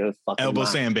collective fucking elbow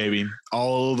mind. Sam, baby,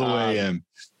 all the way in.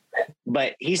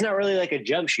 But he's not really like a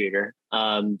jump shooter.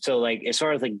 So like, as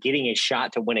far as like getting a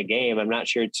shot to win a game, I'm not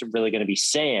sure it's really going to be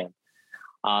Sam.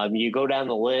 You go down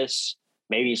the list,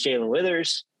 maybe it's Jalen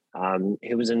Withers,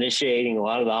 who was initiating a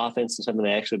lot of the offense and some of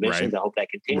the exhibitions. I hope that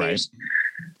continues.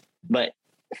 But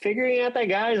figuring out that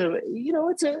guy,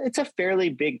 it's a fairly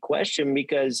big question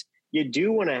because you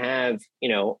do want to have,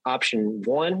 option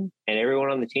one, and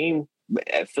everyone on the team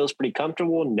feels pretty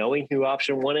comfortable knowing who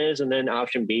option one is, and then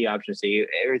option B, option C,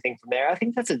 everything from there. I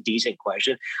think that's a decent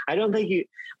question. I don't think you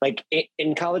like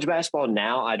in college basketball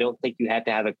now. I don't think you have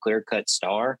to have a clear-cut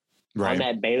star. On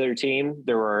that Baylor team,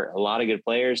 there were a lot of good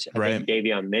players. I think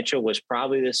Davion Mitchell was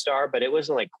probably the star, but it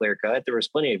wasn't like clear cut. There was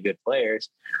plenty of good players.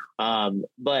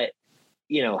 But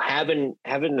having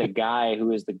a guy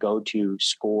who is the go-to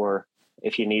scorer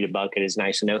if you need a bucket is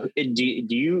nice to know. Do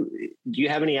you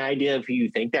have any idea of who you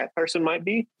think that person might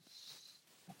be?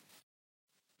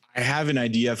 I have an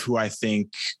idea of who I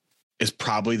think is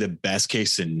probably the best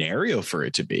case scenario for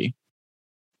it to be.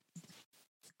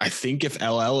 I think if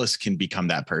L. Ellis can become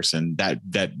that person,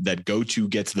 that go-to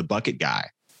get to the bucket guy,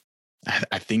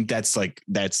 I think that's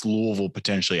Louisville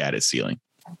potentially at its ceiling.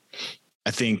 I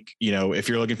think, if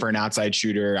you're looking for an outside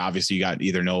shooter, obviously you got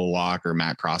either Noah Locke or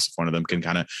Matt Cross. If one of them can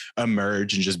kind of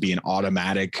emerge and just be an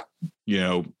automatic,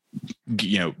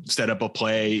 set up a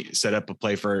play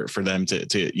for them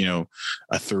to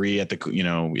a three at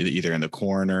the, either in the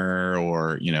corner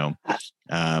or,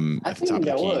 I think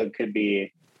Noah could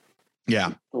be.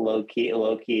 Yeah. Low key.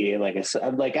 Ellis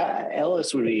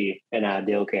would be an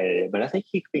ideal candidate, but I think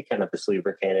he could be kind of the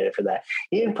sleeper candidate for that.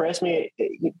 He impressed me.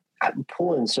 I'm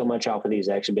pulling so much off of these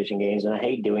exhibition games, and I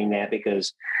hate doing that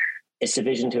because it's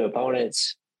Division II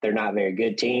opponents. They're not very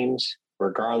good teams,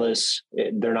 regardless.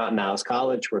 They're not Miles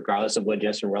College, regardless of what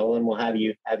Justin Rowland will have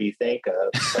you think of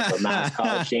a Miles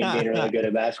College team being really good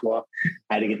at basketball.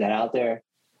 I had to get that out there.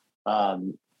 I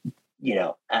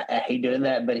hate doing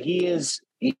that, but he is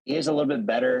a little bit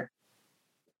better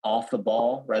off the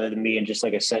ball rather than being just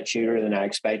like a set shooter than I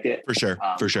expected. For sure.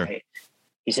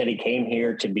 He said he came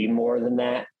here to be more than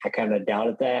that. I kind of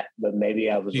doubted that, but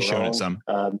maybe I was wrong. He's shown it some.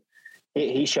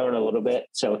 He's shown a little bit,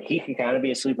 so he could kind of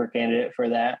be a sleeper candidate for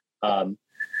that.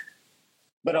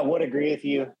 But I would agree with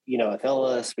you. If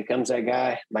Ellis becomes that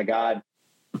guy, my God,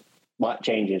 what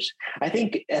changes? I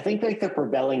think like the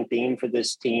prevailing theme for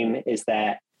this team is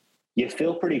that you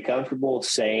feel pretty comfortable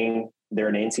saying they're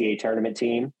an NCAA tournament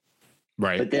team.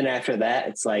 Right. But then after that,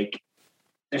 it's like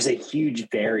there's a huge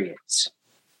variance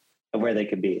of where they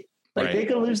could be. Like they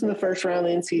could lose in the first round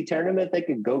of the NCAA tournament. They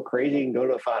could go crazy and go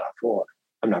to a Final Four.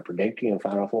 I'm not predicting a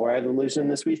Final Four. I have them losing in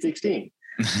the Sweet 16.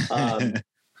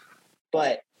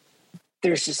 But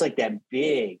there's just like that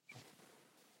big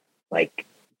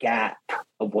gap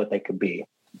of what they could be.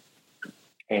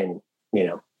 And,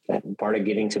 that part of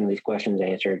getting some of these questions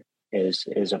answered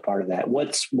is a part of that.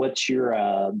 What's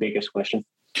your biggest question?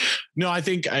 No, I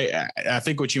think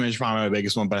what you mentioned is probably my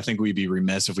biggest one, but I think we'd be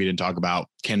remiss if we didn't talk about,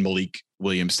 can Malik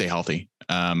Williams stay healthy?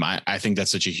 I think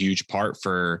that's such a huge part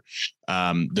for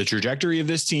the trajectory of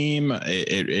this team.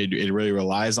 It really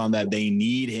relies on that. They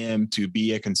need him to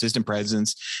be a consistent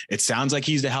presence. It sounds like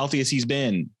he's the healthiest he's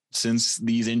been since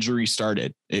these injuries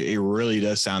started. It really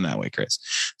does sound that way, Chris.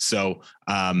 So,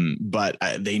 but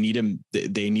they need him.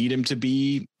 They need him to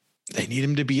be. They need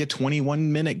him to be a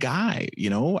 21-minute guy.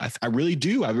 I really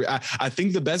do. I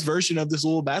think the best version of this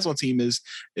little basketball team is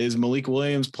Malik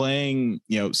Williams playing,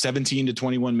 17 to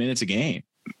 21 minutes a game.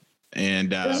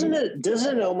 And doesn't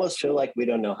it almost feel like we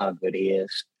don't know how good he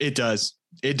is? It does.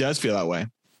 It does feel that way.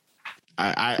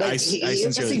 I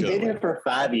sincerely feel been here for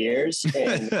 5 years.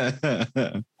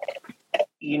 And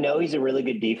he's a really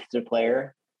good defensive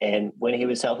player. And when he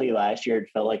was healthy last year, it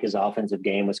felt like his offensive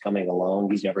game was coming along.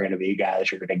 He's never going to be a guy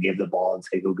that you're going to give the ball and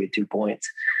say, go get 2 points.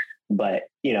 But,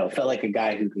 it felt like a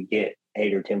guy who could get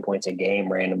 8 or 10 points a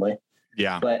game randomly.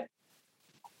 Yeah. But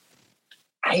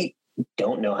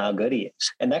don't know how good he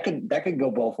is. And that could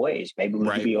go both ways. Maybe we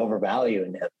could be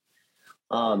overvaluing him.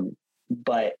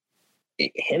 But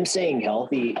him staying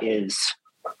healthy is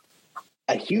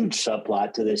a huge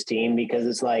subplot to this team, because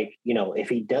it's like, you know, if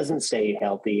he doesn't stay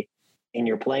healthy and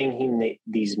you're playing him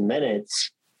these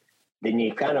minutes, then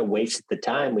you kind of wasted the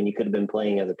time when you could have been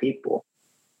playing other people.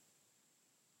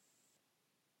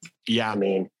 Yeah.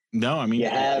 You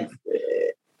have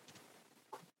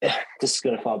this is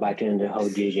going to fall back into the whole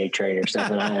JJ trade or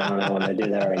something. I don't want to do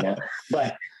that right now.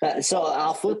 But so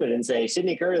I'll flip it and say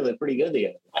Sidney Curry looked pretty good the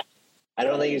other night. I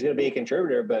don't think he's going to be a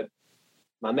contributor, but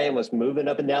my man was moving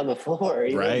up and down the floor.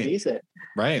 He was decent.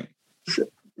 Right.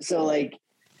 So like,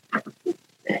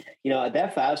 you know,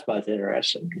 that 5 spot's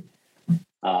interesting.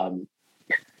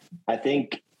 I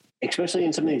think, especially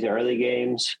in some of these early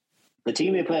games, the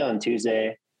team they play on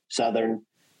Tuesday, Southern,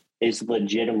 is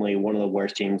legitimately one of the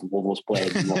worst teams Louisville's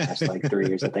played in the last like 3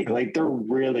 years. I think like they're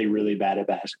really, really bad at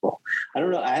basketball. I don't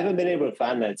know. I haven't been able to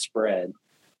find that spread.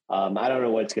 I don't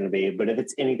know what it's going to be, but if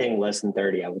it's anything less than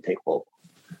 30, I would take Louisville.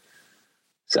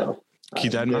 So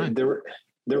keep that in mind. They're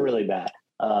really bad.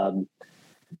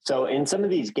 So in some of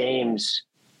these games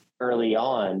early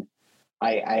on,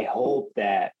 I hope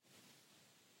that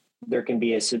there can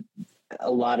be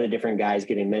a lot of different guys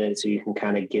getting minutes so you can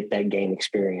kind of get that game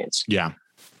experience. Yeah.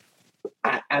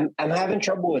 I'm having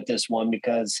trouble with this one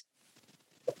because,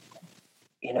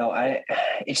 you know,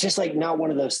 it's just like not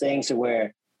one of those things to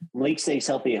where Malik stays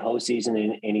healthy a whole season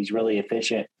and he's really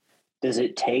efficient. Does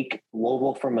it take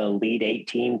Louisville from a Elite 8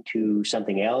 team to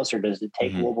something else, or does it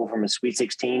take Louisville from a Sweet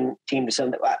 16 team to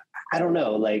something? I don't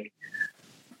know. Like,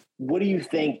 what do you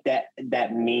think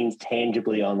that means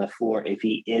tangibly on the floor if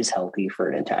he is healthy for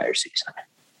an entire season?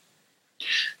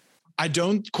 I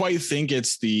don't quite think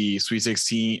it's the Sweet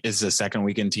 16 is a second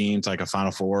weekend team. It's like a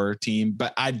Final Four team,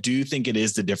 but I do think it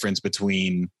is the difference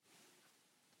between.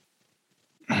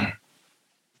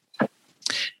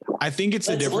 I think it's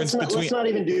the difference between. Let's not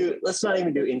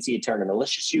even do NCAA tournament.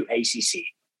 Let's just do ACC,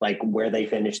 like where they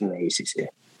finished in the ACC.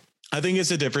 I think it's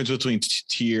the difference between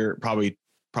probably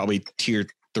tier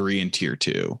 3 and tier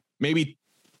 2. Maybe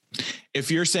if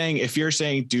you're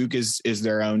saying Duke is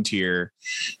their own tier.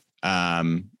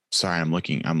 Sorry,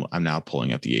 I'm now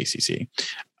pulling up the ACC.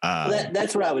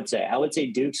 That's what I would say. I would say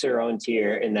Duke's their own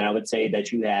tier, and then I would say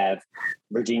that you have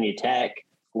Virginia Tech,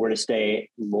 Florida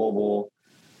State, Louisville.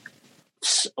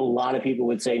 A lot of people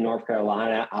would say North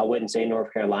Carolina. I wouldn't say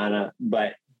North Carolina,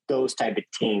 but those type of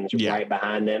teams right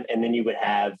behind them. And then you would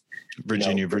have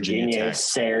Virginia Tech,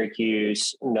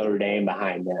 Syracuse, Notre Dame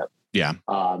behind them. Yeah.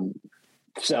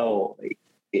 So,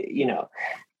 you know,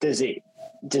 is it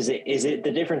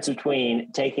the difference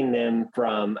between taking them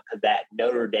from that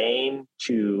Notre Dame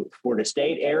to Florida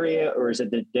State area, or is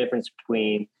it the difference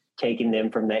between taking them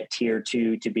from that tier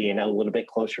 2 to being a little bit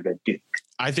closer to Duke?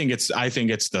 I think it's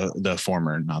the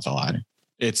former, not the latter.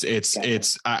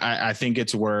 I think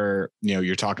it's where, you know,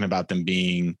 you're talking about them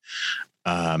being,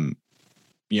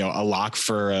 you know, a lock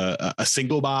for a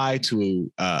single buy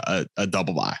to a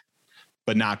double buy,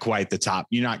 but not quite the top.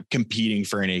 You're not competing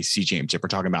for an ACC championship. We're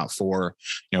talking about 4,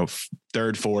 you know,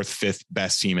 3rd, 4th, 5th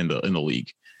best team in the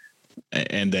league,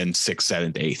 and then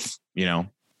 6th, 7th, 8th. You know,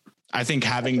 I think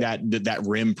having that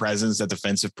rim presence, that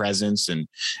defensive presence, and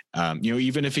you know,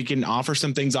 even if he can offer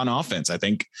some things on offense, I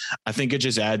think it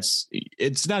just adds.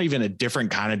 It's not even a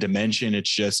different kind of dimension. It's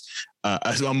just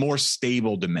a more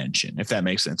stable dimension, if that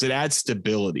makes sense. It adds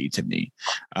stability to me.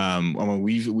 I mean,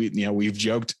 we've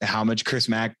joked how much Chris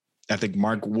Mack. I think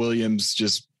Mark Williams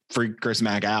just freaked Chris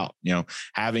Mack out. You know,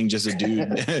 having just a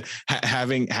dude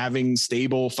having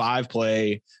stable 5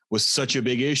 play was such a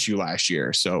big issue last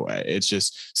year. So it's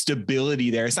just stability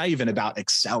there. It's not even about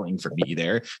excelling for me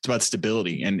there. It's about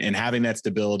stability, and having that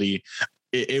stability,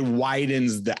 it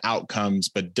widens the outcomes,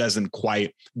 but doesn't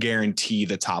quite guarantee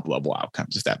the top level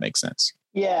outcomes, if that makes sense.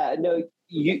 Yeah, no,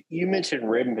 you mentioned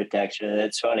rim protection, and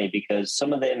it's funny because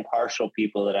some of the impartial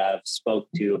people that I've spoke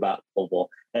to about Louisville,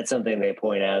 that's something they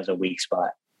point out as a weak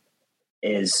spot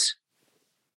is,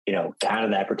 you know, kind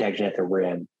of that protection at the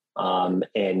rim.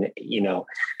 And, you know,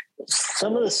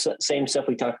 some of the same stuff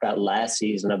we talked about last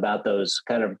season about those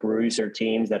kind of bruiser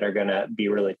teams that are going to be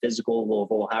really physical.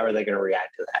 Louisville, how are they going to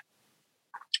react to that?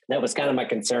 That was kind of my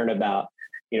concern about,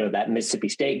 you know, that Mississippi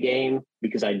State game,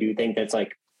 because I do think that's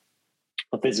like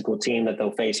a physical team that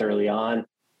they'll face early on.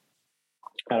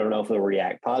 I don't know if they'll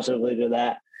react positively to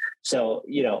that. So,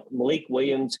 you know, Malik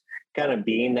Williams kind of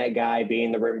being that guy,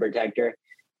 being the rim protector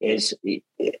is, you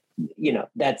know,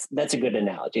 that's a good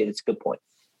analogy. That's a good point.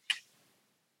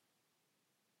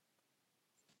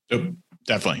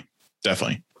 Definitely.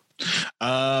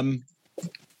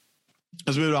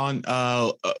 Let's move on.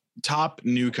 Top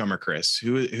newcomer, Chris.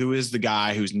 Who is the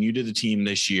guy who's new to the team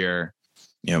this year?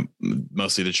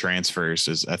 Mostly the transfers.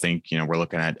 Is I think we're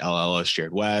looking at El Ellis,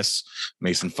 Jared West,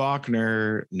 Mason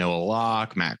Faulkner, Noah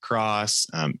Locke, Matt Cross,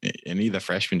 any of the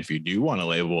freshmen if you do want to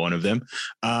label one of them.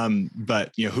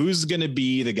 But who's going to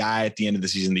be the guy at the end of the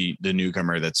season, the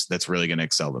newcomer that's really going to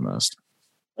excel the most?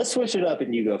 Let's switch it up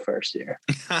and you go first here.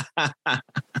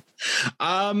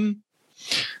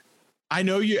 I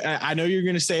know you're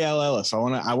going to say El Ellis. I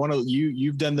want to.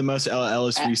 You've done the most El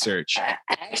Ellis research.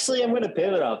 Actually, I'm going to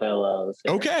pivot off El Ellis.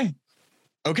 Okay.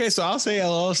 So I'll say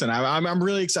El Ellis, and I'm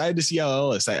really excited to see El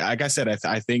Ellis. Like I said,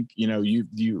 I think you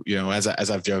as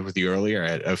I've joked with you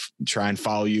earlier, of try and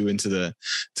follow you into the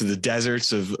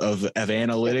deserts of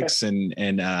analytics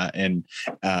and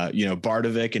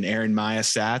Bardovic and Aaron Maya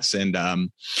stats, and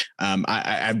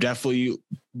I've definitely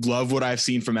love what I've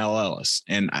seen from El Ellis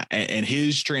and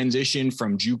his transition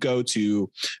from JUCO to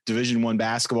Division I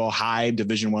basketball, high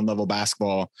Division I level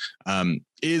basketball,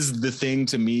 is the thing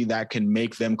to me that can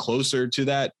make them closer to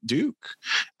that Duke.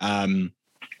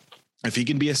 If he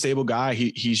can be a stable guy,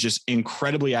 he's just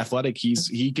incredibly athletic.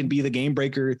 He can be the game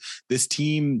breaker. This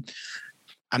team,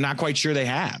 I'm not quite sure they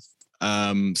have.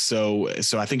 So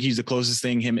I think he's the closest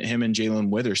thing, him and Jalen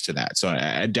Withers, to that. So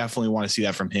I definitely want to see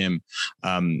that from him.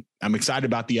 I'm excited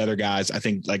about the other guys. I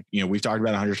think, we've talked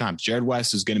about 100 times, Jared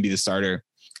West is going to be the starter.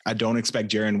 I don't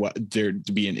expect there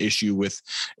to be an issue with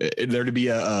there to be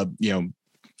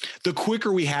the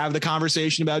quicker we have the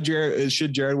conversation about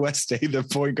should Jared West stay the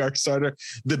point guard starter,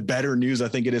 the better news I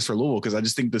think it is for Louisville, because I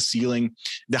just think the ceiling,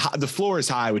 the floor is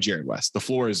high with Jared West. The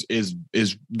floor is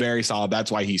very solid.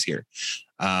 That's why he's here.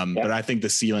 But I think the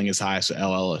ceiling is high for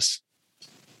El Ellis.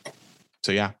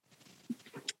 So yeah,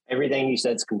 everything you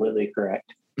said is completely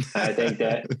correct. I think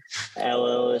that El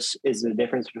Ellis is the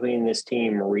difference between this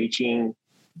team reaching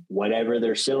whatever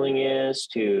their ceiling is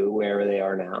to wherever they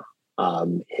are now.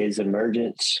 His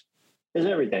emergence is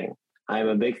everything. I'm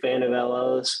a big fan of El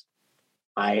Ellis.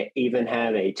 I even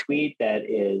have a tweet that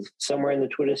is somewhere in the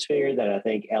Twitter sphere that I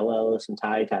think El Ellis and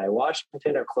Ty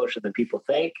Washington are closer than people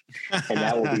think. And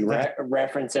that will be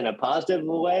referenced in a positive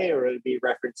way, or it will be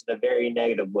referenced in a very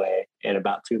negative way in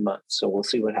about 2 months. So we'll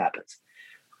see what happens.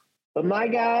 But my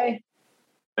guy,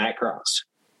 Matt Cross.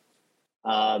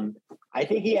 I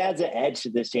think he adds an edge to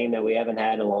this team that we haven't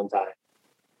had in a long time.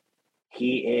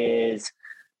 He is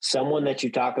someone that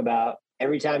you talk about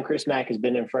every time Chris Mack has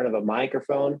been in front of a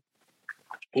microphone.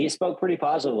 He spoke pretty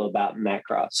positive about Matt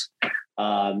Cross.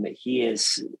 He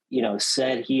is,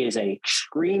 said he is an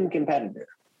extreme competitor,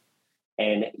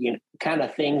 and kind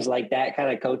of things like that,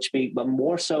 kind of coach speak, but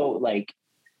more so like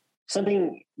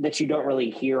something that you don't really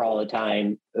hear all the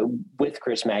time with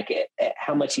Chris Mack,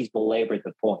 how much he's belabored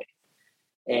the point.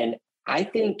 And I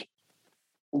think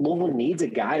Louisville needs a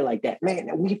guy like that. Man,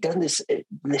 we've done this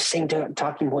same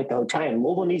talking point the whole time.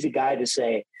 Louisville needs a guy to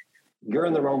say, you're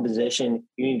in the wrong position.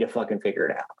 You need to fucking figure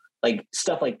it out. Like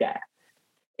stuff like that.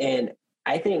 And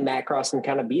I think Matt Cross can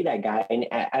kind of be that guy. And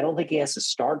I don't think he has to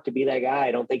start to be that guy.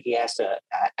 I don't think he has to.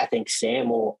 I think Sam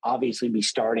will obviously be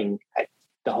starting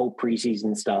the whole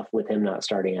preseason stuff with him not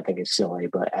starting. I think it's silly,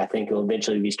 but I think he'll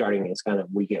eventually be starting as kind of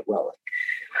we get rolling.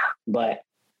 But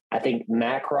I think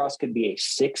Matt Cross could be a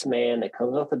 6-man that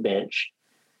comes off the bench,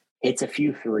 hits a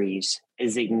few threes,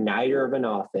 is the igniter of an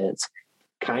offense,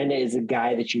 kind of is a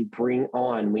guy that you bring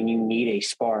on when you need a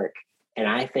spark. And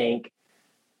I think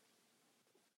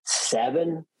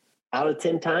 7 out of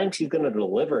 10 times he's going to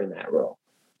deliver in that role.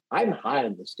 I'm high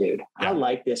on this dude. Yeah. I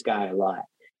like this guy a lot.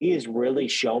 He has really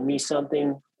shown me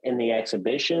something in the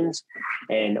exhibitions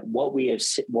and what we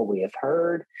have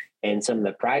heard and some of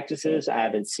the practices. I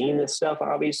haven't seen this stuff,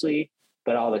 obviously,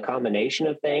 but all the combination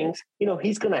of things,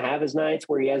 he's going to have his nights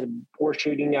where he has a poor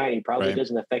shooting night. He probably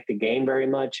doesn't affect the game very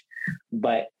much,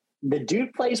 but the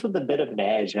dude plays with a bit of an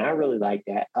edge, and I really like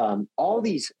that. All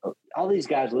these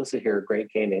guys listed here are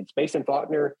great candidates. Mason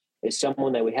Faulkner is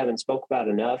someone that we haven't spoke about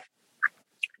enough.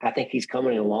 I think he's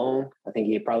coming along. I think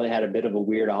he probably had a bit of a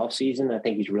weird offseason. I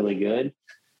think he's really good.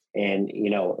 And,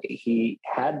 he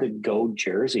had the gold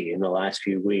jersey in the last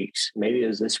few weeks. Maybe it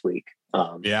was this week.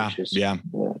 Obviously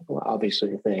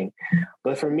a thing.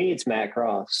 But for me, it's Matt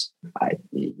Cross. I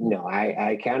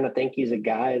kind of think he's a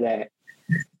guy that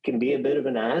can be a bit of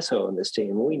an asshole in this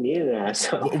team. We need an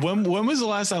asshole. When was the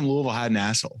last time Louisville had an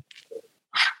asshole?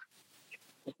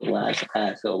 The last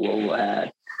asshole Louisville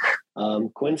had.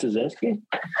 Quinn Szynski.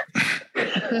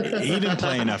 He didn't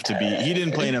play enough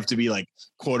to be like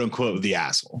quote unquote the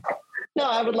asshole. No,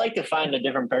 I would like to find a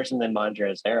different person than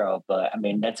Montrezl Harrell, but I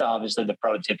mean that's obviously the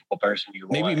prototypical person you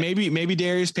want. Maybe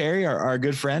Darius Perry, our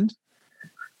good friend.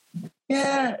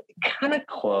 Yeah, kind of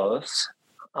close.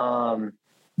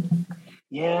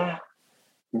 Yeah,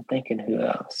 I'm thinking who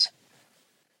else.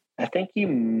 I think you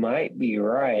might be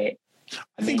right.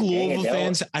 I think Louisville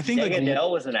fans. I think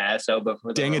Adele was an asshole, but for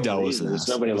the Dang wrong Adele was an reasons,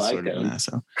 asshole. nobody Was liked sort of an him.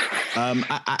 asshole.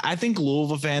 I think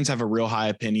Louisville fans have a real high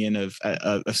opinion of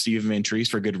Steve Ventries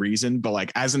for good reason, but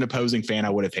like as an opposing fan, I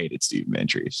would have hated Steve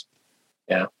Ventries.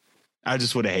 Yeah, I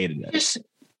just would have hated it.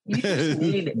 You just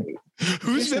need.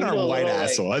 Who's been our white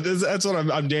asshole? That's what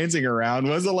I'm dancing around.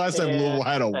 When's the last time Louisville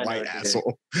had a white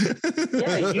asshole?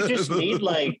 Yeah, you just need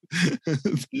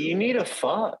you need a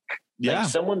fuck. Yeah, like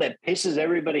someone that pisses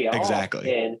everybody off.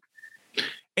 Exactly.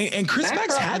 And Chris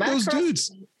Beck's had those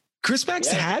dudes. Chris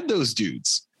Beck's had those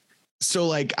dudes. So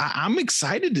like I'm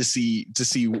excited to see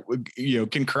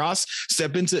can Cross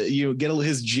step into get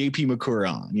his JP McClure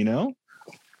on,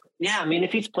 Yeah, I mean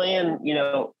if he's playing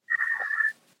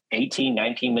 18,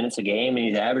 19 minutes a game and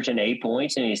he's averaging 8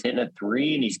 points and he's hitting a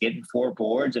 3 and he's getting 4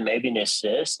 boards and maybe an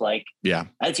assist,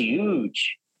 that's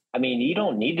huge. I mean, you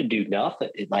don't need to do nothing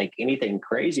like anything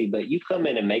crazy, but you come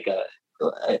in and make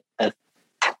a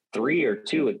 3 or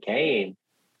 2 a game.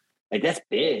 Like that's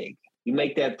big. You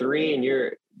make that 3 and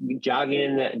you're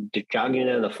jogging on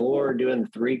the floor, doing the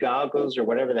 3 goggles or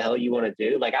whatever the hell you want to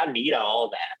do. Like I need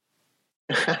all that.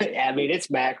 I mean, it's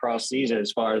Matt Cross season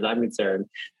as far as I'm concerned.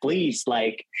 Please,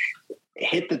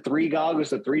 hit the 3 goggles,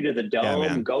 the 3 to the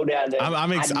dome, go down there.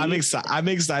 I'm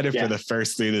excited for the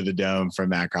first 3 to the dome from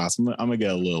Matt Cross. I'm gonna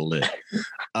get a little lit.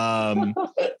 I'm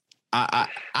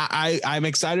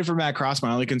excited for Matt Cross.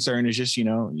 My only concern is just,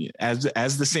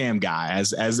 as the Sam guy, as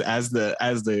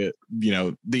the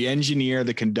the engineer,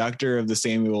 the conductor of the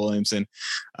Samuel Williamson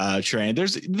train.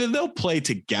 They'll play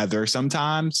together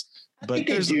sometimes. But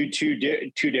they do two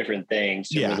different things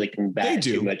to really combat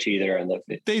too much either on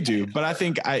the. They do, but I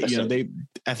think I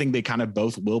think they kind of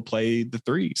both will play the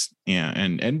 3s,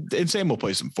 and Sam will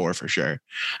play some 4 for sure.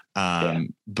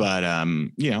 But I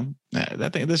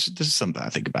think this is something I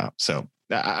think about. So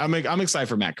I'm excited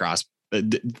for Matt Cross.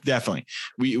 Definitely,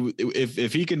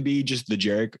 if he can be just the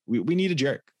jerk, we need a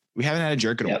jerk. We haven't had a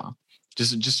jerk in a while.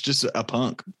 Just a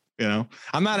punk.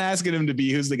 I'm not asking him to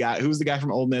be who's the guy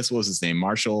from Ole Miss. What was his name?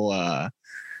 Marshall. What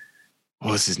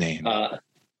was his name? It's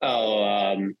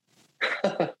on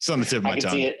the tip of my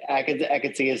tongue. I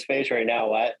could see his face right now.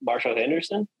 What? Marshall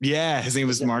Henderson? Yeah, his name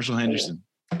was Marshall Henderson.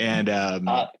 And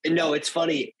no, it's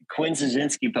funny. Quinn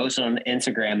Zazinski posted on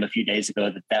Instagram a few days ago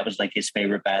that was like his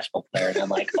favorite basketball player, and I'm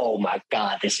like, oh my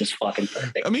god, this is fucking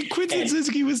perfect. I mean, Quinn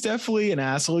Zazinski was definitely an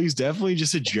asshole. He's definitely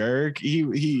just a jerk. He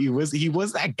was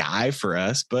that guy for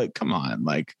us. But come on,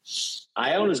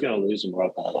 Iona's going to lose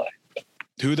tomorrow. By the way,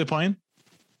 who are they playing?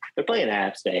 They're playing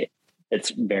App State.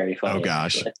 It's very funny.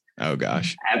 Oh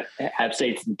gosh. App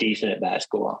State's decent at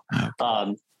basketball.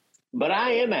 Okay. But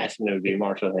I am asking him to be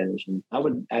Marshall Henderson. I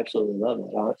would absolutely love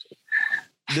that, honestly.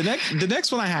 The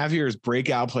next one I have here is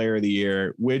breakout player of the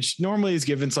year, which normally is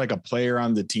given to a player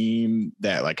on the team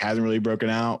that hasn't really broken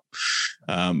out,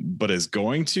 but is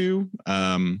going to.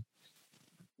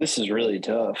 This is really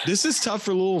tough. This is tough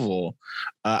for Louisville.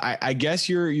 I guess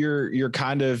you're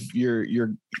kind of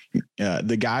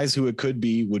the guys who it could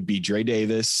be would be Dre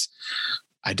Davis.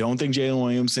 I don't think Jalen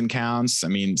Williamson counts. I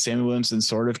mean, Samuel Williamson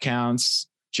sort of counts.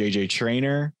 JJ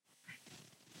Traynor,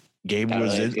 Gabe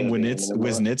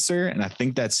Wiznitzer, and I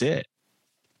think that's it.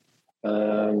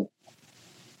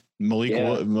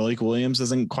 Malik Williams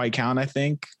doesn't quite count, I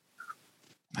think.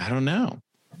 I don't know.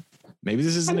 Maybe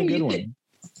this isn't a good one.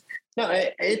 No,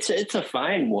 it's a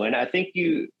fine one. I think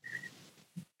you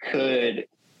could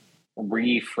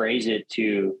rephrase it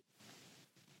to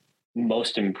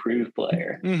most improved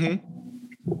player. Mm-hmm.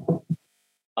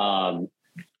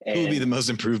 Who would be the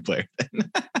most improved player?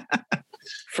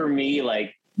 For me,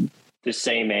 the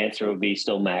same answer would be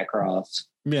still Matt Cross.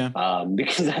 Yeah.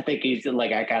 Because I think he's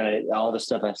all the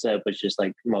stuff I said was just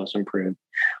most improved.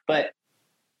 But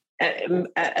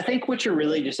I think what you're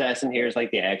really just asking here is the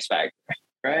X factor,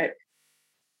 right?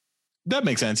 That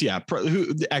makes sense. Yeah.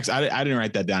 I didn't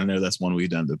write that down. I know that's one we've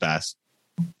done in the past.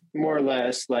 More or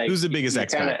less. Who's the biggest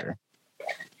X factor?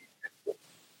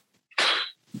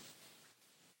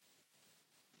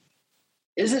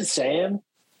 Is it Sam?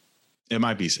 It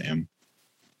might be Sam.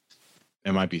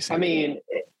 I mean,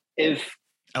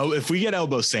 if we get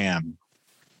elbow Sam,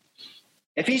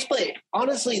 if he's playing,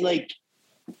 honestly,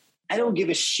 I don't give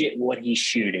a shit what he's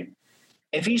shooting.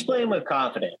 If he's playing with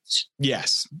confidence,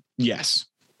 yes,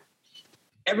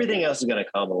 everything else is going to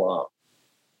come along.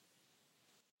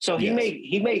 So he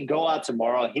may go out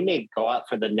tomorrow. He may go out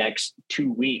for the next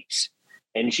 2 weeks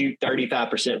and shoot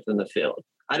 35% from the field.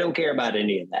 I don't care about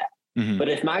any of that. Mm-hmm. But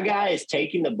if my guy is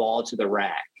taking the ball to the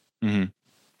rack Mm-hmm.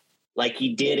 like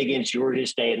he did against Georgia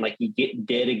State and like he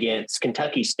did against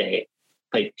Kentucky State.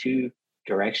 Played 2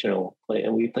 directional play,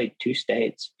 and we played 2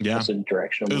 states. Yeah. That's a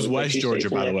directional. It was West Georgia,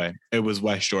 by the way. It was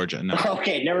West Georgia. No.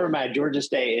 Okay, never mind. Georgia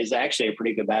State is actually a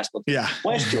pretty good basketball team. Yeah.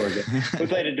 West Georgia. We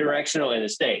played a directional in the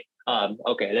state.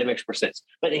 Okay, that makes more sense.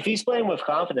 But if he's playing with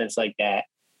confidence like that,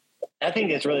 I think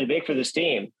that's really big for this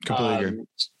team. Completely agree.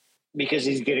 Because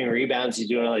he's getting rebounds, he's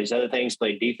doing all these other things,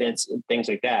 play defense, and things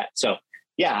like that. So,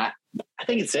 yeah, I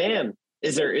think it's Sam.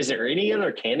 Is there any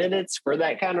other candidates for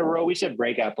that kind of role? We said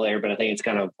breakout player, but I think it's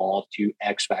kind of evolved to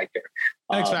X Factor.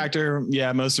 X Factor,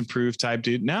 yeah, most improved type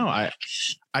dude. No, I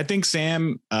think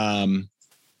Sam.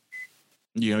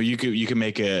 You can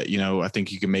make a, I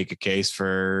think you can make a case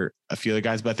for a few other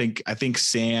guys, but I think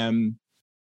Sam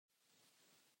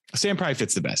probably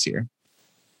fits the best here.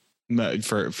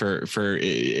 For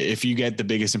if you get the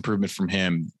biggest improvement from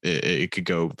him, it could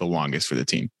go the longest for the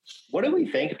team. What do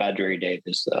we think about Dre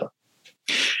Davis though?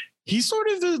 He's sort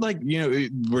of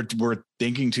we're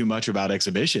thinking too much about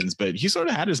exhibitions, but he sort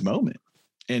of had his moment.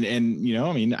 And I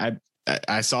mean,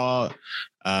 I saw,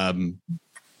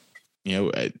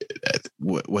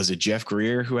 was it Jeff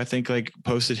Greer who I think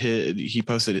posted he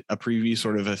posted a preview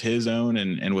sort of his own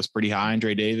and was pretty high on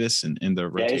Dre Davis in the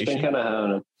rotation. Yeah, he's been kind of high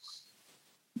on him.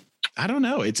 I don't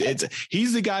know.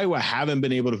 He's the guy who I haven't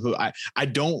been able to, I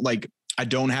don't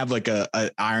have like a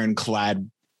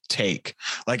ironclad take.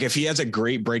 Like if he has a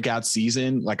great breakout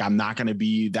season, like I'm not going to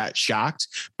be that shocked,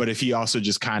 but if he also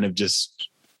just kind of gets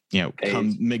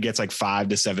like 5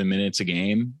 to 7 minutes a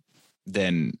game,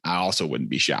 then I also wouldn't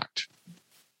be shocked.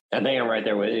 I think I'm right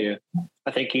there with you.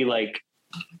 I think he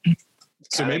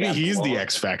so maybe he's the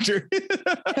X factor.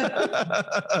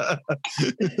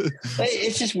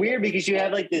 It's just weird because you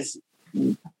have like this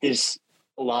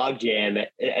log jam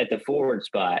at the forward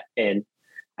spot. And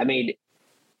I mean,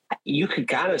 you could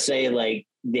kind of say like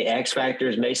the X factor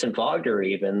is Mason Fogler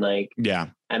even yeah.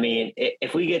 I mean,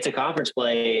 if we get to conference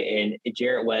play and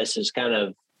Jarrett West has kind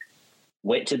of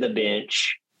went to the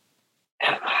bench,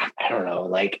 I don't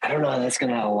know. I don't know how that's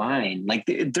going to align.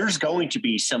 There's going to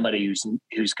be somebody who's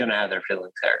going to have their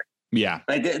feelings hurt. Yeah.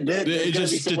 It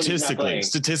just statistically,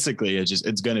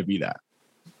 it's going to be that.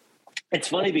 It's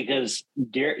funny because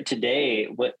today,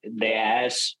 what they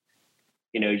asked,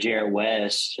 Jarrett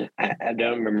West, I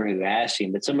don't remember who asked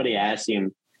him, but somebody asked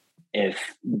him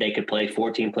if they could play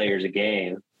 14 players a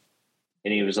game.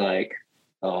 And he was like,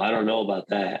 oh, I don't know about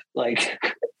that.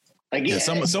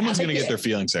 Someone's going to get their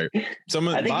feelings hurt.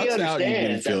 Someone boxed out, you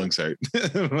get feelings hurt.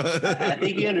 I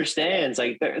think he understands.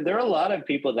 There are a lot of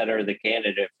people that are the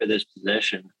candidate for this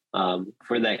position,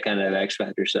 for that kind of X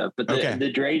factor stuff. But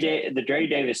the Dre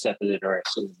Davis stuff is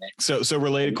interesting. So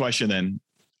related question then: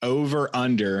 over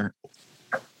under.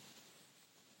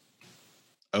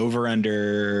 Are you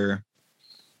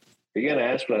going to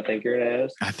ask what I think you're going to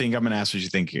ask? I think I'm going to ask what you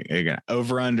think you're going to.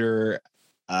 Over under.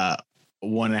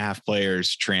 1.5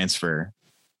 players transfer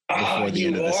before the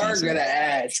end of the season. You are going to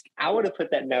ask. I would have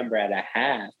put that number at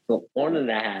 1/2, but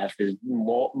 1.5 is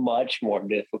much more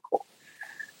difficult.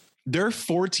 There are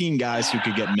 14 guys who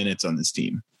could get minutes on this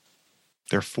team.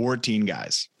 There are 14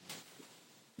 guys.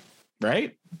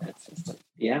 Right?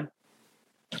 Yeah.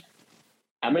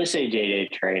 I'm going to say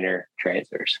JJ Traynor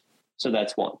transfers. So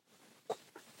that's one.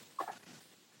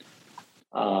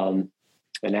 And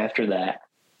after that,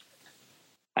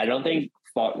 I don't think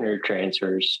Faulkner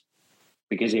transfers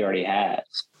because he already has.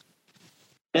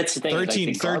 That's the thing.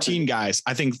 13 guys.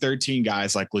 I think 13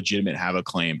 guys legitimate have a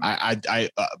claim.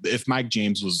 If Mike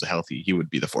James was healthy, he would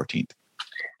be the 14th.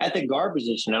 At the guard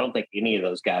position, I don't think any of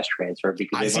those guys transfer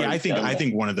because I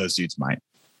think one of those dudes might.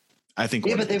 I think.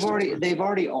 Yeah, but they've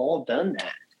already all done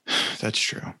that. That's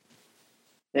true.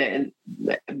 But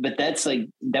that's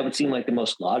that would seem like the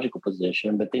most logical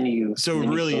position. But then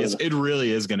it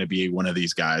really is going to be one of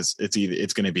these guys.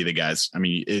 It's going to be the guys. I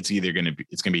mean, it's going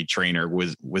to be Traynor,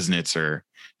 Wisnitz, or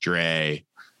Dre.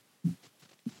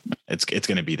 It's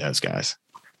going to be those guys.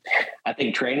 I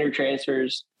think Traynor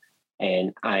transfers,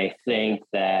 and I think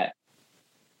that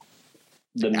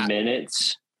the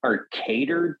minutes are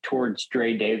catered towards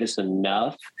Dre Davis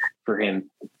enough for him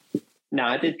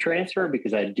not to transfer,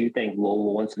 because I do think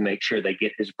Louisville wants to make sure they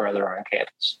get his brother on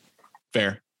campus.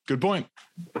 Fair. Good point.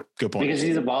 Because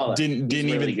he's a baller. Didn't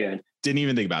even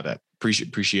think about that.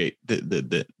 Appreciate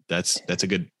that's a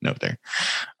good note there.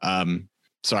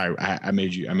 Sorry, I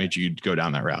made you go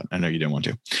down that route. I know you didn't want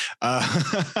to. All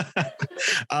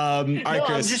right, Chris.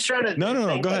 I'm just trying to.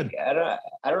 No. Go ahead.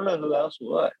 I don't know who else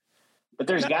would, but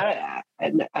there's got to.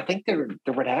 I think there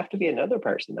would have to be another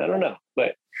person. I don't know,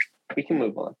 but we can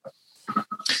move on.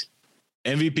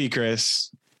 MVP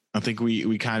Chris, I think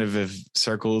we kind of have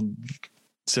circled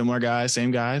similar guys,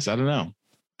 same guys. I don't know.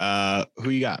 Who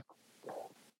you got?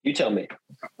 You tell me.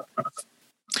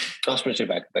 I'll switch it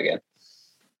back up again.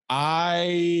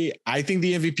 I think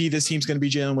the MVP this team's going to be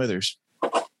Jalen Withers.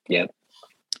 Yep.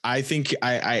 I think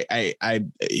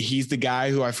he's the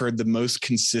guy who I've heard the most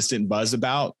consistent buzz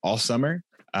about all summer.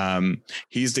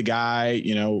 He's the guy,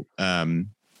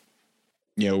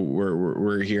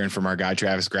 we're hearing from our guy,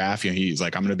 Travis Graff. He's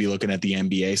like, I'm going to be looking at the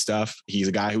NBA stuff. He's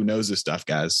a guy who knows this stuff,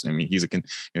 guys. I mean, he's a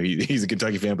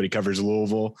Kentucky fan, but he covers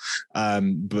Louisville.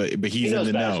 But he's in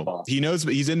the know. He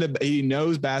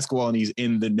knows basketball, and he's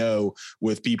in the know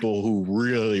with people who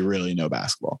really, really know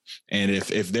basketball. And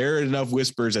if there are enough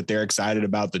whispers that they're excited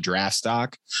about the draft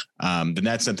stock, then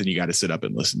that's something you got to sit up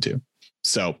and listen to.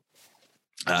 So,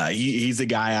 he's the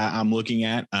guy I'm looking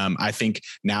at. I think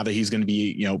now that he's going to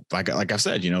be, like I've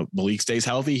said, Malik stays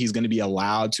healthy, he's going to be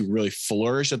allowed to really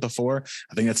flourish at the 4.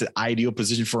 I think that's an ideal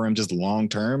position for him just long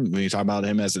term. When you talk about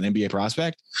him as an NBA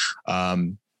prospect,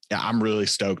 I'm really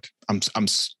stoked. I'm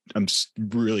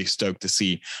really stoked to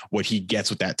see what he gets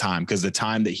with that time, because the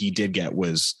time that he did get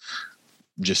was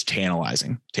just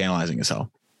tantalizing as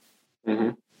hell. Mm-hmm.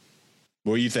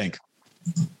 What do you think?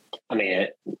 I mean,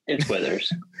 it's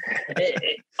Withers.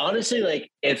 Honestly, like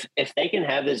if they can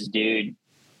have this dude,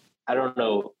 I don't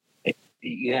know,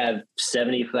 you have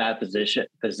 75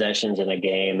 possessions in a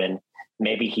game, and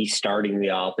maybe he's starting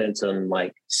the offense on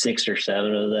like 6 or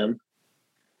 7 of them.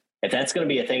 If that's going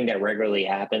to be a thing that regularly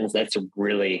happens, that's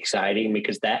really exciting,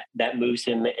 because that moves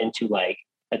him into like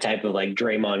a type of like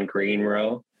Draymond Green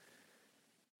role,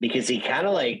 because he kind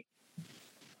of like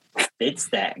fits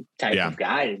that type of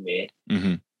guy to me.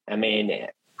 Mm-hmm. I mean,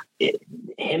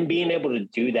 him being able to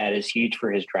do that is huge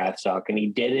for his draft stock, and he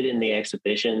did it in the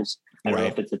exhibitions. I don't know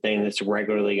if it's a thing that's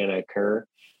regularly going to occur,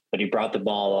 but he brought the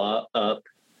ball up.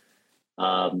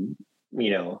 So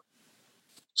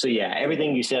yeah,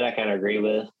 everything you said, I kind of agree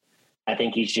with. I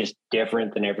think he's just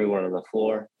different than everyone on the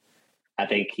floor. I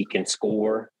think he can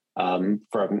score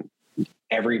from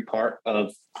every part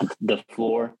of the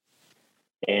floor.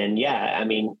 And yeah, I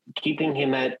mean, keeping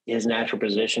him at his natural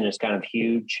position is kind of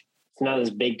huge. It's not as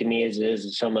big to me as it is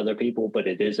to some other people, but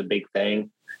it is a big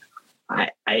thing.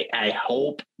 I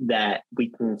hope that we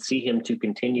can see him to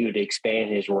continue to expand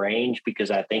his range,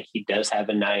 because I think he does have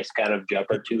a nice kind of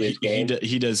jumper to his game.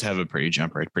 He does have a pretty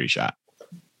shot.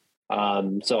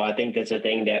 So I think that's a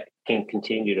thing that can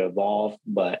continue to evolve.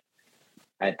 But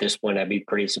at this point, I'd be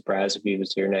pretty surprised if he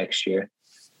was here next year.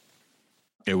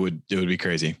 It would be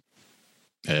crazy.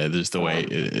 Just the way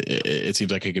it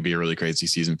seems like it could be a really crazy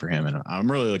season for him, and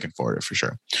I'm really looking forward to it for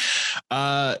sure.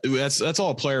 That's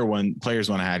all players want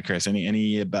to add, Chris.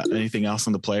 Anything else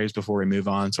on the players before we move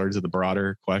on sort of to the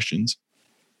broader questions?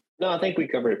 No, I think we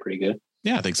covered it pretty good.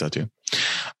 Yeah, I think so too.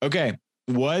 Okay.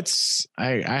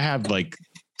 I have like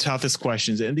toughest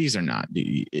questions, and these are not,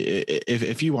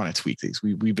 if you want to tweak these,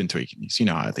 we've been tweaking these, you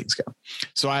know how things go.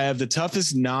 So I have the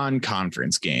toughest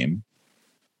non-conference game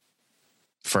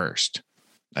first.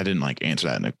 I didn't like answer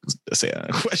that say that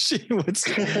in a question. What's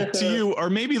to you, or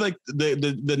maybe like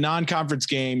the non-conference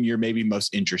game you're maybe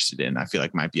most interested in? I feel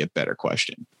like might be a better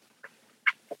question.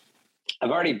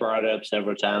 I've already brought it up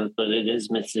several times, but it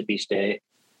is Mississippi State,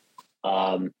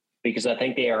 because I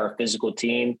think they are a physical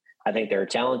team. I think they're a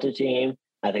talented team.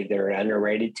 I think they're an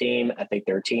underrated team. I think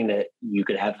they're a team that you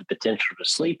could have the potential to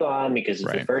sleep on, because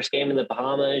it's the first game in the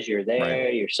Bahamas. You're there,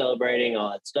 you're celebrating,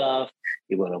 all that stuff.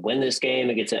 You want to win this game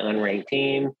against an unranked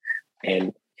team.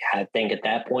 And I think at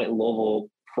that point, Louisville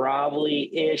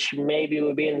probably-ish maybe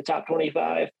would be in the top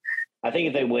 25. I think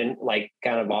if they win like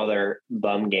kind of all their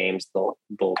bum games,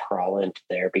 they'll crawl into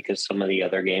there, because some of the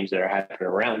other games that are happening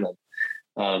around them.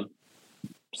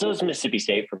 So it's Mississippi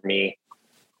State for me.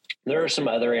 There are some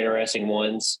other interesting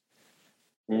ones,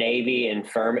 Navy and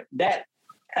Furman. That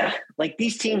like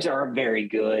these teams are very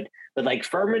good, but like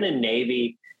Furman and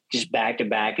Navy just back to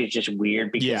back is just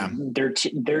weird, because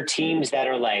they're teams that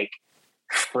are like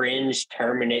fringe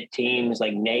tournament teams.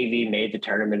 Like Navy made the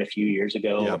tournament a few years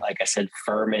ago. Yeah. Like I said,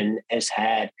 Furman has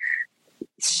had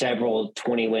several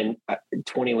 20-win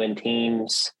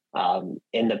teams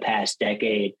in the past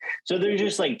decade. So they're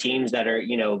just like teams that are,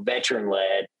 veteran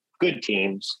led, good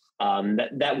teams.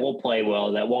 That will play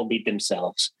well, that won't beat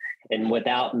themselves. And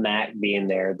without Mac being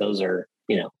there, those are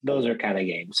kind of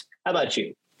games. How about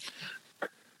you?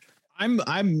 I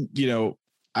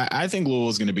think Louisville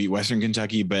is going to beat Western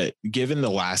Kentucky, but given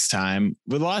the last time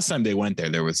they went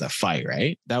there was a fight,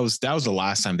 right? That was the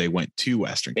last time they went to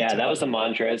Western Kentucky. Yeah, that was the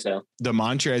Montrez. So. The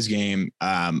Montrez game.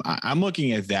 I'm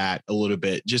looking at that a little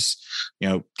bit. Just,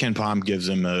 Ken Pom gives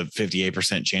them a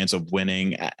 58% chance of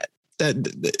winning.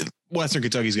 Western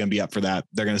Kentucky's going to be up for that.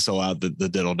 They're going to sell out the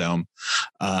Diddle Dome.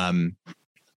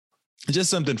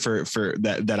 Just something for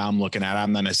that I'm looking at.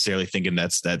 I'm not necessarily thinking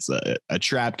that's a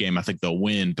trap game. I think they'll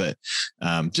win, but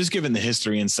just given the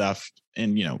history and stuff,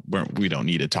 and we don't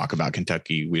need to talk about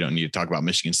Kentucky. We don't need to talk about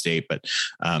Michigan State, but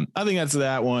I think that's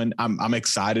that one. I'm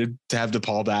excited to have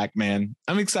DePaul back, man.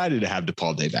 I'm excited to have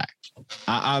DePaul Day back.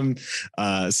 I'm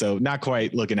so not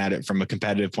quite looking at it from a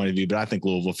competitive point of view, but I think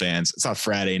Louisville fans, it's on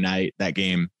Friday night, that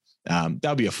game.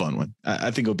 That'll be a fun one.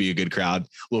 I think it'll be a good crowd, a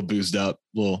little boozed up,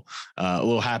 a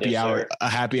little happy hour, sir. A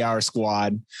happy hour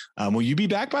squad. Will you be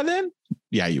back by then?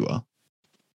 Yeah, you will.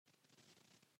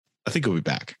 I think we'll be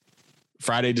back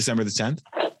Friday, December the 10th.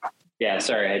 Yeah.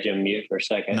 Sorry. I had you on mute for a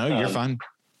second. No, you're fine.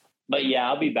 But yeah,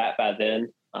 I'll be back by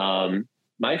then.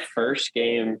 My first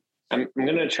game, I'm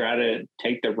going to try to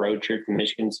take the road trip to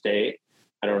Michigan State.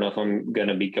 I don't know if I'm going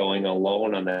to be going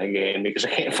alone on that game because I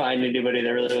can't find anybody that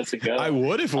really wants to go. I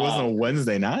would if it wasn't a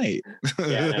Wednesday night.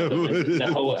 Yeah,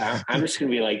 I'm just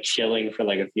going to be like chilling for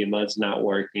like a few months, not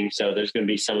working. So there's going to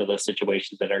be some of those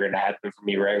situations that are going to happen for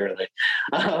me regularly.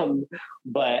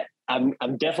 But I'm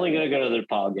definitely going to go to the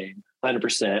DePaul game,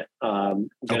 100%.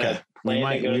 Okay.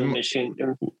 Plan to go to the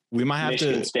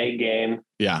Michigan State game.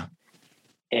 Yeah.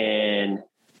 And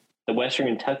the Western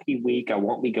Kentucky week, I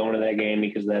won't be going to that game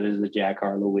because that is the Jack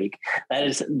Harlow week. That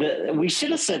is we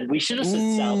should have said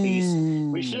Southeast.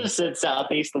 We should have said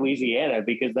Southeast Louisiana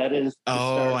because that is.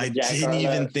 I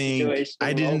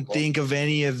didn't think of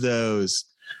any of those.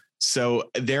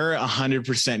 So they're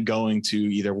 100% going to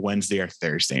either Wednesday or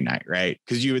Thursday night, right?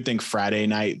 Because you would think Friday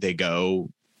night they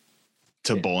go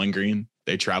to Bowling Green.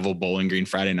 They travel Bowling Green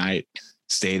Friday night,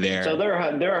 stay there. So they're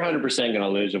 100% going to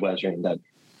lose to Western Kentucky.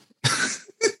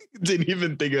 Didn't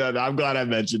even think of that. I'm glad I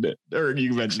mentioned it, or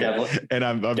you mentioned it, and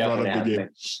I'm brought up the game.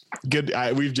 Good.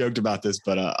 We've joked about this,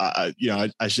 but I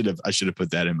should have put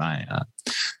that in my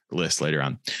list later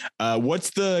on.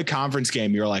 What's the conference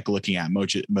game you're like looking at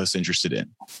most interested in?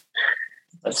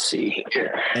 Let's see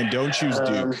here. And don't choose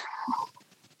Duke,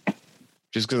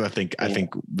 just because I think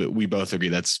that we both agree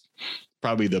that's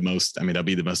probably the most. I mean, that'll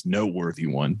be the most noteworthy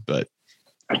one, but.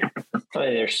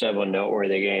 There's several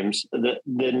noteworthy games. The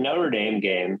Notre Dame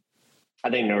game, I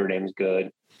think Notre Dame's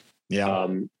good. Yeah.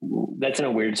 That's in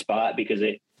a weird spot because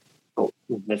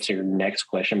that's your next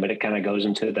question, but it kind of goes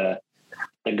into the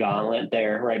gauntlet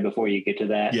there right before you get to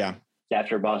that. Yeah.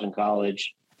 After Boston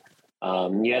College.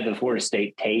 You have the Florida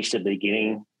State taste at the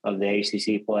beginning of the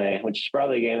ACC play, which is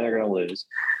probably a game they're going to lose.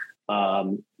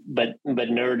 But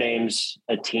Notre Dame's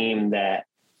a team that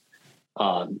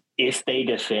if they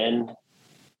defend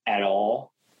at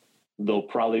all, they'll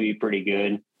probably be pretty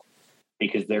good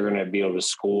because they're going to be able to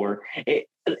score.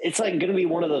 It's like going to be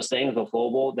one of those things with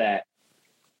Louisville that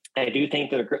I do think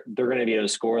they're going to be able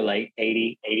to score like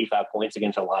 80, 85 points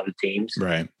against a lot of teams.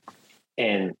 Right.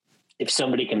 And if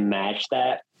somebody can match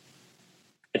that,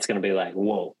 it's going to be like,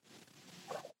 whoa.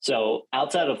 So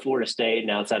outside of Florida State and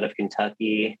outside of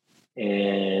Kentucky,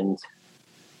 and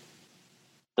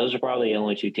those are probably the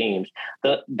only two teams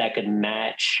that could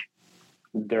match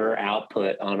their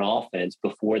output on offense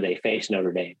before they face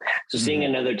Notre Dame. So seeing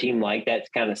another team like that's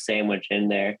kind of sandwiched in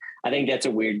there, I think that's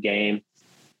a weird game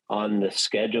on the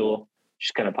schedule.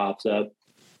 Just kind of pops up.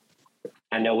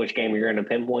 I know which game you're going to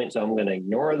pinpoint, so I'm going to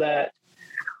ignore that.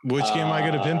 Which game am I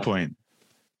going to pinpoint?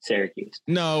 Syracuse.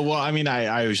 No, well, I mean,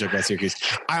 I always joke about Syracuse.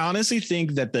 I honestly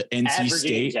think that the NC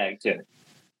State,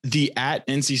 the at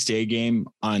NC State game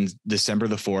on December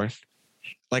the 4th,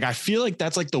 like, I feel like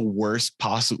that's like the worst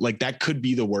possible, like that could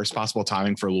be the worst possible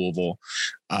timing for Louisville.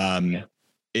 I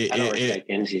don't respect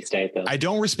NC State though. I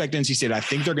don't respect NC State. I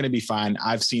think they're going to be fine.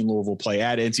 I've seen Louisville play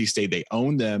at NC State. They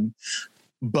own them.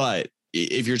 But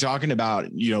if you're talking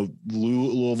about,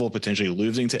 Louisville potentially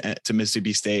losing to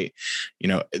Mississippi State,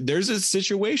 there's a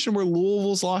situation where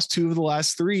Louisville's lost 2 of the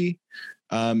last 3,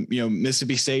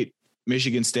 Mississippi State,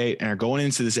 Michigan State, and are going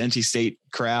into this NC State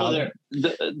crowd.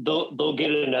 Well, they'll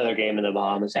get another game in the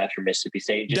Bahamas after Mississippi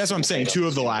State. That's what I'm saying. 2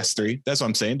 of the last 3. That's what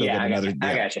I'm saying. They'll get another.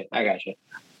 I got you.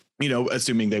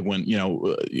 Assuming they win,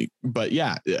 but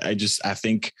yeah, I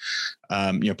think,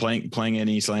 playing in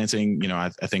East Lansing, I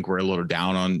think we're a little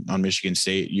down on Michigan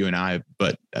State, you and I,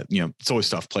 but it's always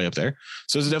tough play up there.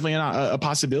 So it's definitely a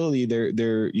possibility.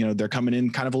 They're coming in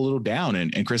kind of a little down,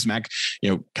 and Chris Mack,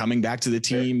 coming back to the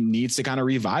team needs to kind of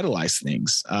revitalize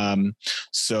things.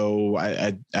 So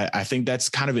I think that's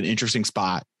kind of an interesting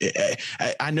spot.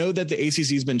 I know that the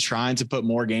ACC has been trying to put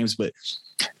more games, but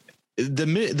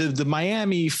the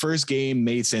Miami first game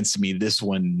made sense to me. This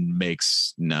one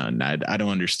makes none. I don't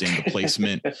understand the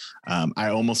placement. I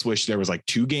almost wish there was like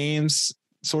 2 games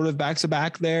sort of back to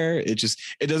back there. It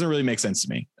doesn't really make sense to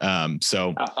me.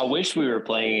 So I wish we were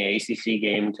playing an ACC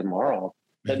game tomorrow.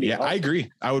 Yeah, awesome. I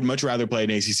agree. I would much rather play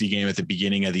an ACC game at the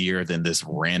beginning of the year than this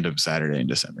random Saturday in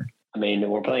December. I mean,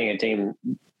 we're playing a team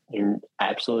you're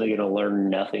absolutely going to learn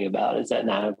nothing about. It's at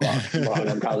 9 o'clock tomorrow.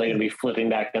 I'm probably going to be flipping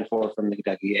back and forth from the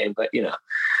Kentucky game, but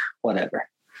whatever.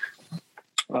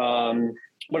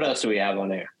 What else do we have on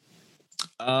there?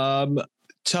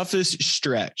 Toughest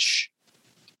stretch.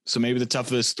 So maybe the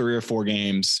toughest 3 or 4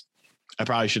 games. I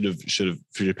probably should have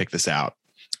picked this out.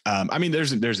 I mean,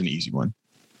 there's an easy one.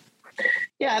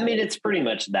 Yeah, I mean, it's pretty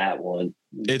much that one.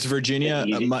 It's Virginia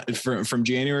from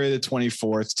January the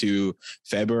 24th to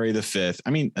February the 5th. I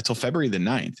mean, until February the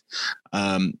 9th.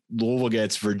 Louisville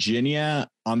gets Virginia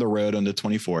on the road on the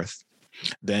 24th.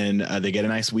 Then they get a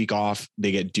nice week off.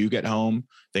 They get Duke at home.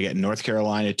 They get North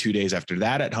Carolina 2 days after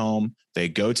that at home. They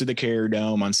go to the Carrier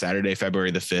Dome on Saturday, February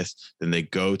the 5th. Then they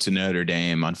go to Notre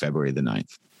Dame on February the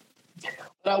 9th.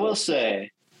 But I will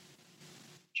say,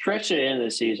 stretch to the end of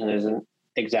the season isn't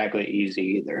exactly easy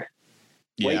either.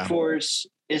 Yeah. Wake Forest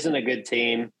isn't a good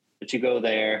team, but you go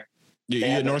there. You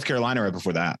had North Carolina right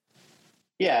before that.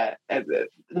 Yeah.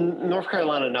 North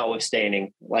Carolina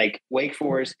notwithstanding, like Wake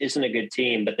Forest isn't a good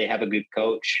team, but they have a good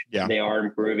coach. Yeah. They are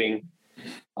improving.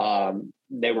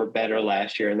 They were better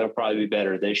last year and they'll probably be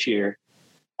better this year.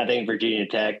 I think Virginia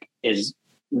Tech is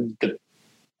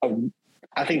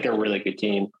I think they're a really good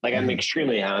team. Like I'm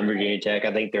extremely high on Virginia Tech.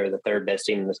 I think they're the 3rd best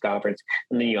team in this conference.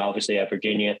 And then you obviously have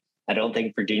Virginia. I don't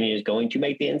think Virginia is going to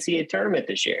make the NCAA tournament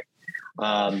this year.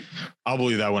 I'll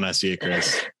believe that when I see it,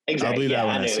 Chris. Exactly. I'll believe that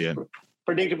when I see it.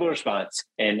 Predictable response.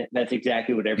 And that's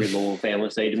exactly what every Louisville fan will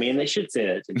say to me. And they should say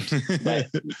that to me. But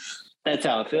that's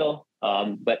how I feel.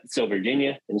 But still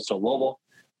Virginia and still Louisville.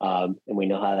 And we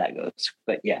know how that goes.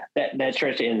 But yeah, that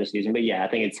stretch to end the season. But yeah, I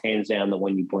think it's hands down the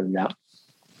one you pointed out.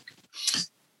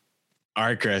 All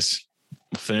right, Chris,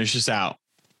 finish this out.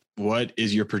 What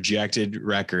is your projected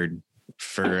record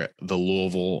for the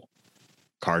Louisville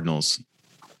Cardinals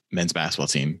men's basketball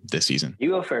team this season?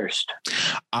 You go first.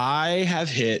 I have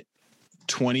hit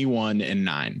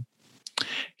 21-9.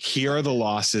 Here are the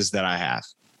losses that I have.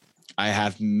 I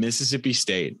have Mississippi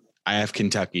State. I have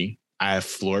Kentucky. I have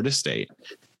Florida State.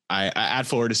 I at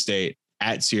Florida State,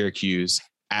 at Syracuse,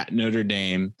 at Notre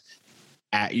Dame,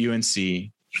 at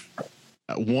UNC,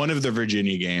 one of the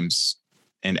Virginia games,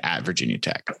 and at Virginia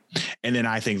Tech. And then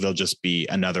I think there'll just be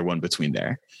another one between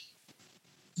there.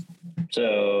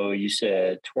 So you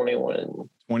said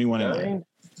 21-9.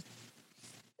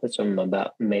 That's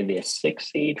about maybe a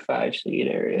 6 seed, 5 seed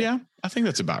area. Yeah, I think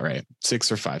that's about right.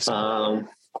 6 or 5 seed.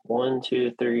 1,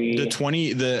 2, 3. The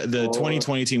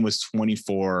 2020 team was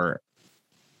 24,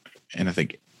 and I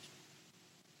think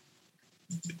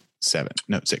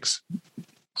 6.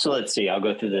 So let's see. I'll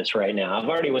go through this right now. I've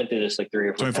already went through this like 3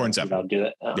 or 4 24 and 7. I'll do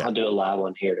it. I'll do a live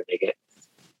one here to make it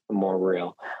more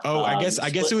real. Oh, I guess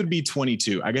it would be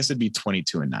 22. I guess it'd be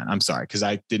 22-9. I'm sorry, because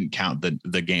I didn't count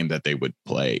the game that they would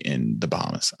play in the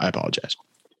Bahamas. I apologize.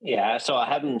 Yeah, so I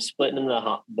have them split in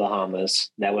the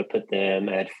Bahamas. That would put them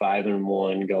at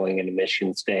 5-1 going into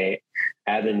Michigan State.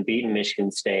 I have them beating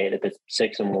Michigan State at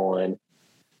 6-1.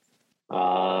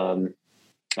 I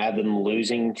have them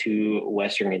losing to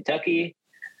Western Kentucky.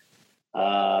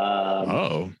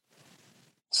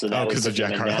 So that because of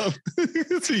Jack Harlow.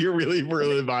 So you're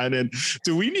really buying in.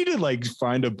 Do we need to like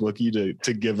find a bookie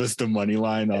to give us the money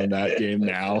line on that game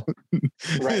now?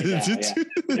 Right now,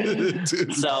 yeah.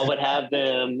 So I would have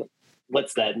them.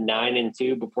 What's that?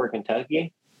 9-2 before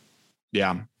Kentucky.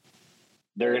 Yeah,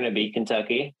 they're going to beat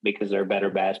Kentucky because they're a better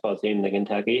basketball team than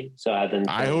Kentucky. So I have them.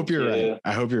 I hope you're right.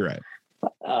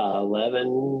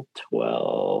 11,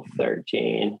 12,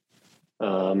 13. I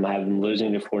have them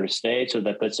losing to Florida State, so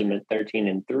that puts them at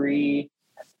 13-3,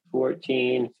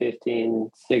 14,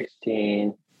 15,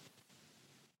 16.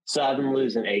 So I have them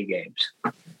losing 8 games.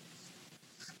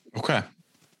 Okay.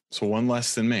 So one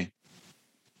less than me.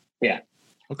 Yeah.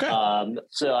 Okay.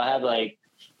 So I have like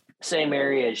same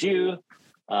area as you,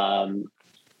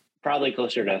 probably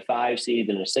closer to a 5 seed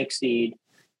than a 6 seed.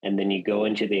 And then you go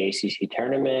into the ACC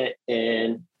tournament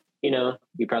and,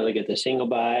 you probably get the single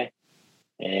bye.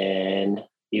 And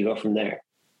you go from there.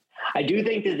 I do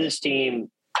think that this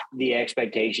team, the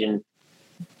expectation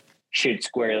should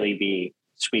squarely be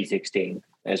Sweet 16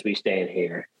 as we stand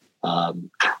here.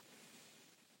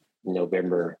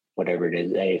 November, whatever it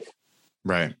is, 8th.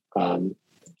 Right.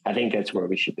 I think that's where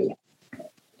we should be.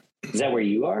 Is that where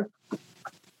you are?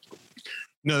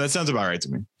 No, that sounds about right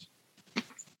to me.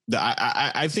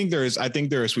 I think they're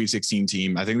a Sweet 16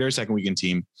 team. I think they're a second weekend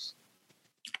team.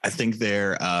 I think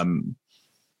they're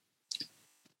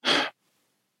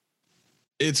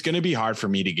it's going to be hard for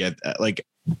me to get like,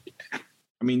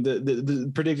 I mean,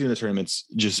 the predicting the tournament's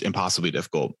just impossibly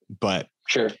difficult, but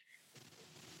sure.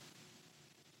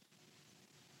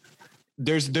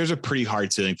 There's a pretty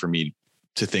hard ceiling for me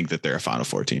to think that they're a Final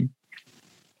Four team.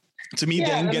 To me,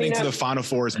 getting to the Final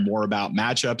Four is more about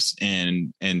matchups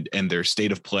and their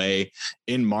state of play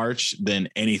in March than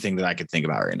anything that I could think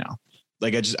about right now.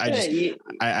 Like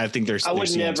I think their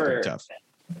ceiling's pretty tough.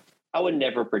 I would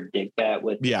never predict that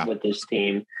with this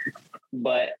team,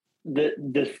 but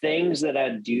the things that I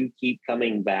do keep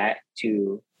coming back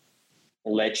to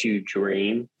let you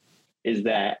dream is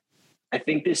that I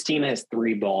think this team has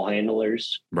 3 ball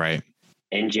handlers, right?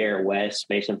 And Jarrett West,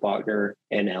 Mason Faulkner,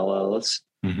 and Ellis.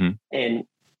 Mm-hmm. And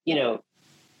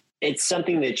it's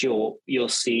something that you'll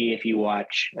see if you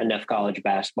watch enough college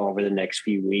basketball over the next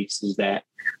few weeks. Is that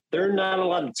there are not a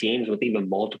lot of teams with even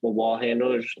multiple ball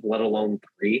handlers, let alone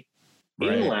 3.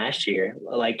 Right. Even last year,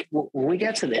 like when we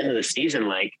got to the end of the season,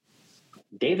 like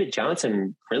David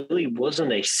Johnson really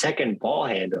wasn't a second ball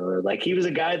handler. Like he was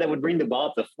a guy that would bring the ball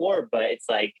up the floor, but it's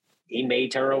like he may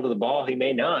turn over the ball, he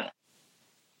may not.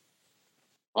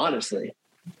 Honestly.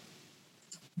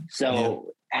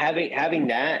 So having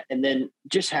that, and then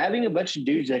just having a bunch of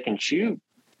dudes that can shoot,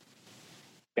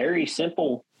 very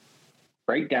simple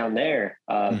breakdown there.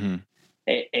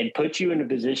 It puts you in a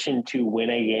position to win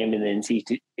a game in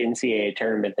the NCAA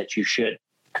tournament that you should.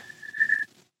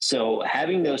 So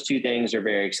having those 2 things are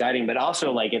very exciting, but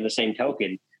also like in the same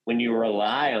token, when you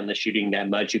rely on the shooting that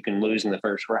much, you can lose in the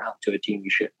first round to a team you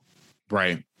should.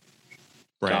 Right.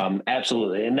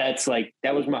 Absolutely. And that's like,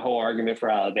 that was my whole argument for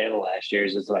Alabama last year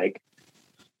is it's like,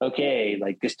 okay,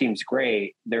 like this team's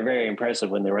great. They're very impressive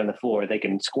when they run the floor. They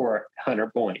can score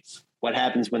 100 points. What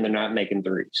happens when they're not making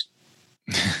threes?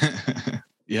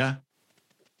 Yeah.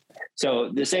 So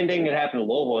the same thing that happened to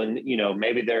Louisville, and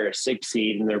maybe they're a 6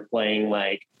 seed and they're playing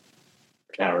like,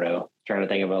 I don't know, trying to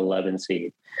think of an 11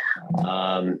 seed.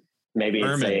 Maybe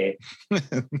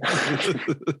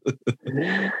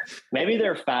maybe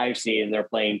they're 5 seed and they're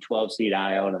playing 12 seed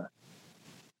Iona.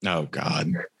 Oh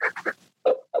God.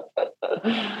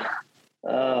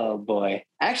 Oh boy.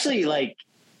 Actually, like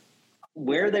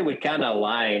where they would kind of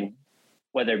align,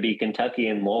 whether it be Kentucky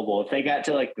and Louisville, if they got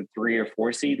to like the 3 or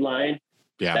 4 seed line,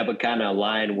 that would kind of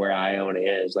align where Iona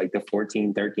is, like the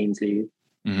 14, 13 seed.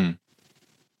 Mm-hmm.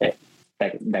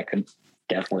 That could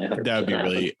definitely. That would be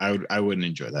really. I wouldn't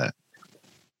enjoy that.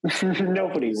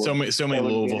 Nobody would. So many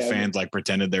Louisville fans like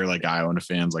pretended they're like Iona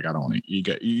fans. Like I don't want to.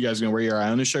 You guys gonna wear your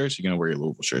Iona shirts? You're gonna wear your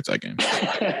Louisville shirts that game.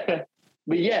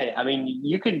 But yeah, I mean,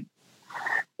 you could.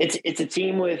 It's a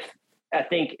team with, I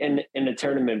think, in the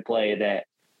tournament play that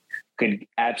could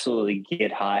absolutely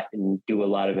get hot and do a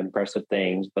lot of impressive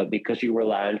things. But because you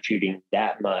rely on shooting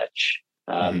that much,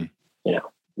 a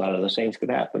lot of those things could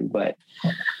happen. But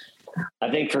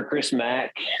I think for Chris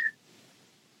Mack,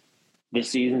 this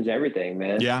season's everything,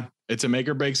 man. Yeah, it's a make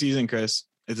or break season, Chris.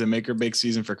 It's a make or break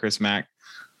season for Chris Mack.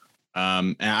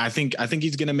 And I think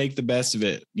he's going to make the best of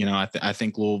it. I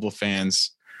think Louisville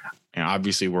fans,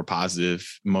 obviously we're positive,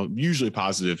 usually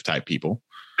positive type people.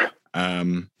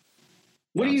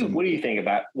 What do you think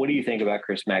about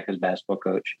Chris Mack as basketball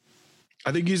coach?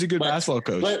 I think he's a good basketball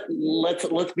coach.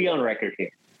 Let's be on record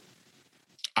here.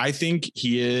 I think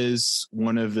he is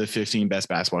one of the 15 best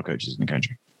basketball coaches in the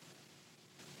country.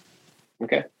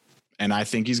 Okay. And I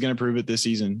think he's going to prove it this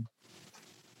season.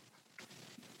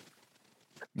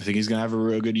 I think he's going to have a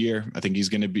real good year. I think he's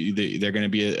going to be, they're going to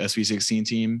be a Sweet 16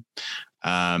 team.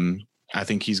 I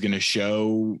think he's going to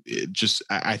show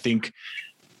I think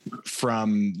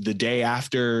from the day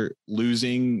after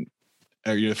losing,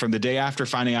 or from the day after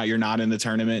finding out you're not in the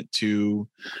tournament to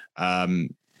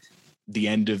the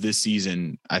end of this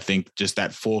season, I think just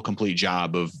that full complete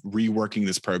job of reworking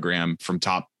this program from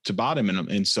top to bottom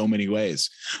in so many ways.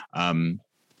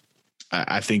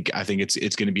 I think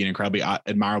it's going to be an incredibly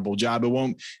admirable job. It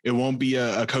won't be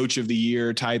a coach of the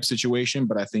year type situation,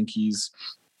 but I think he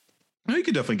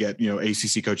could definitely get,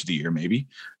 ACC coach of the year, maybe.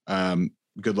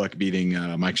 Good luck beating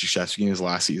Mike Krzyzewski in his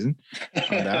last season. On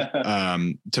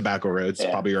that. Tobacco Roads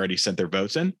probably already sent their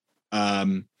votes in.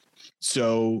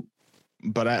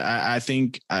 But I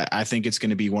think it's going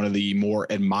to be one of the more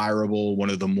admirable, one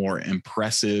of the more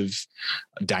impressive,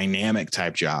 dynamic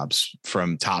type jobs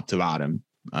from top to bottom.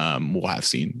 We'll have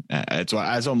seen. That's what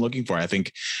I'm looking for. I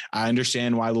think I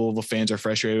understand why Louisville fans are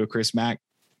frustrated with Chris Mack.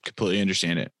 Completely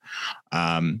understand it.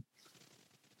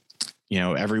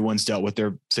 Everyone's dealt with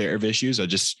their share of issues. I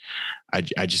just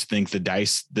think the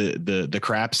dice, the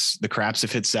craps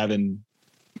have hit 7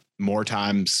 more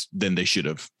times than they should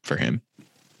have for him.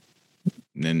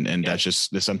 And that's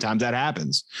just, sometimes that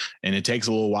happens, and it takes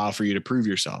a little while for you to prove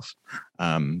yourself.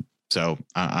 So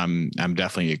I'm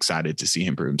definitely excited to see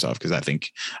him prove himself, because I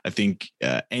think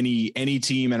any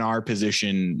team in our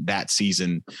position that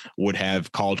season would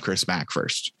have called Chris Mack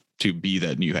first to be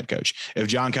the new head coach. If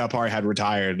John Calipari had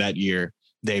retired that year,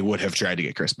 they would have tried to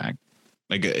get Chris Mack.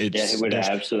 Like, he would have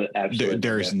absolutely.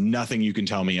 There's nothing you can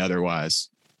tell me otherwise.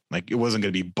 Like, it wasn't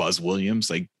going to be Buzz Williams.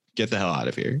 Like, get the hell out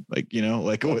of here. Like,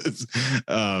 like it was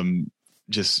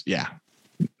just, yeah.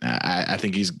 I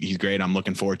think he's great. I'm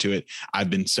looking forward to it. I've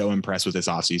been so impressed with this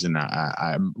offseason.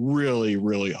 I'm really,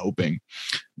 really hoping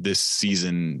this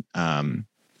season,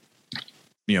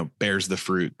 bears the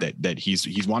fruit that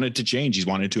he's wanted to change. He's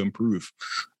wanted to improve.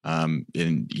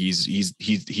 And he's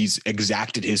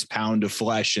exacted his pound of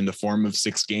flesh in the form of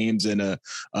 6 games and a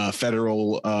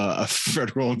federal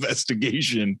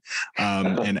investigation.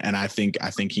 And I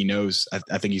think he knows.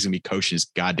 I think he's gonna be coaching his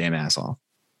goddamn ass off.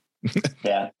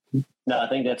 Yeah. No, I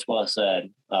think that's well said.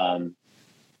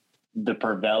 The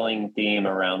prevailing theme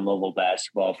around Louisville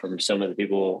basketball from some of the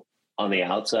people on the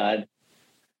outside,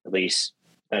 at least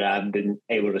that I've been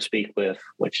able to speak with,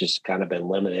 which has kind of been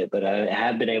limited, but I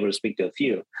have been able to speak to a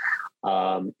few,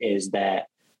 is that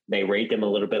they rate them a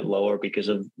little bit lower because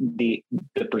of the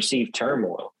perceived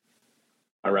turmoil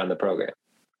around the program.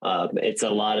 It's a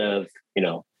lot of,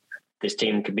 this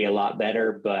team could be a lot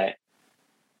better, but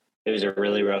it was a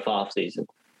really rough offseason.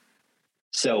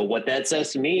 So what that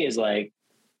says to me is, like,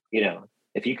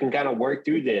 if you can kind of work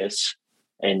through this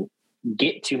and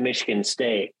get to Michigan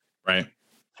State, right,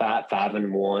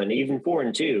 5-1, even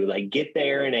 4-2, like, get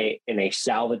there in a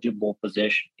salvageable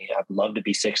position. I'd love to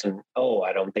be 6-0.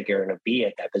 I don't think you're going to be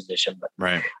at that position, but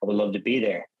right, I would love to be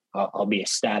there. I'll be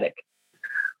ecstatic.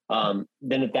 Then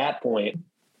at that point,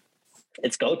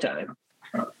 it's go time,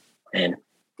 and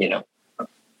the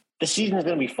season is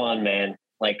going to be fun, man.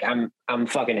 Like, I'm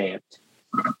fucking amped.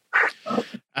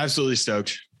 Absolutely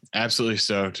stoked. It's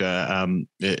going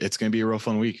to be a real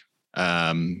fun week.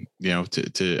 I'm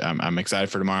excited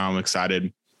for tomorrow. I'm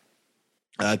excited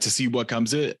to see what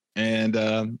comes of it.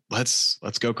 And let's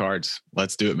go Cards.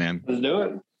 Let's do it, man. Let's do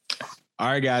it. All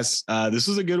right, guys. This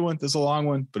was a good one. This is a long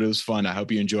one, but it was fun. I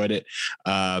hope you enjoyed it.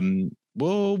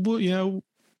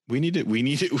 We need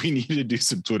to do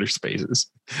some Twitter Spaces.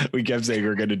 We kept saying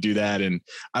we're going to do that, and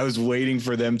I was waiting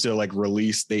for them to like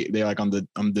release. They like on the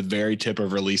very tip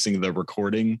of releasing the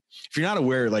recording. If you're not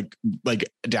aware, like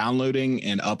downloading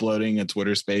and uploading a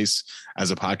Twitter Space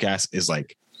as a podcast is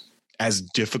like as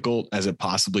difficult as it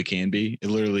possibly can be. It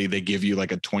literally, they give you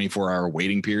like a 24-hour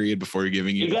waiting period before you're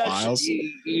giving you the files.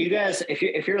 You guys,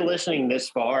 if you're listening this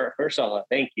far, first of all,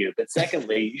 thank you. But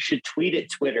secondly, you should tweet at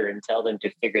Twitter and tell them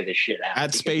to figure this shit out.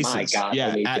 At Spaces. My God,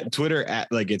 at Twitter,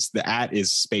 it's the @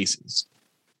 is Spaces.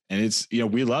 And it's,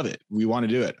 we love it. We want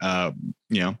to do it.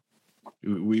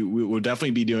 We will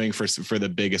definitely be doing for the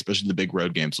big, especially the big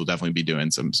road games. We'll definitely be doing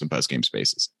some post game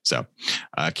spaces. So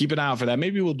keep an eye out for that.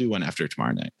 Maybe we'll do one after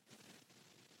tomorrow night.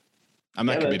 I'm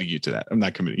not committing you to that.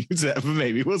 But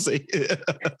maybe we'll see.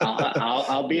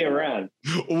 I'll be around.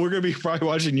 Well, we're going to be probably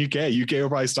watching UK. UK will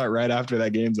probably start right after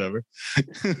that game's over.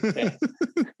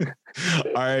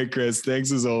 All right, Chris.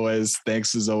 Thanks as always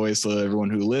to everyone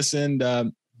who listened.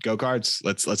 Go Cards.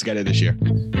 Let's get it this year.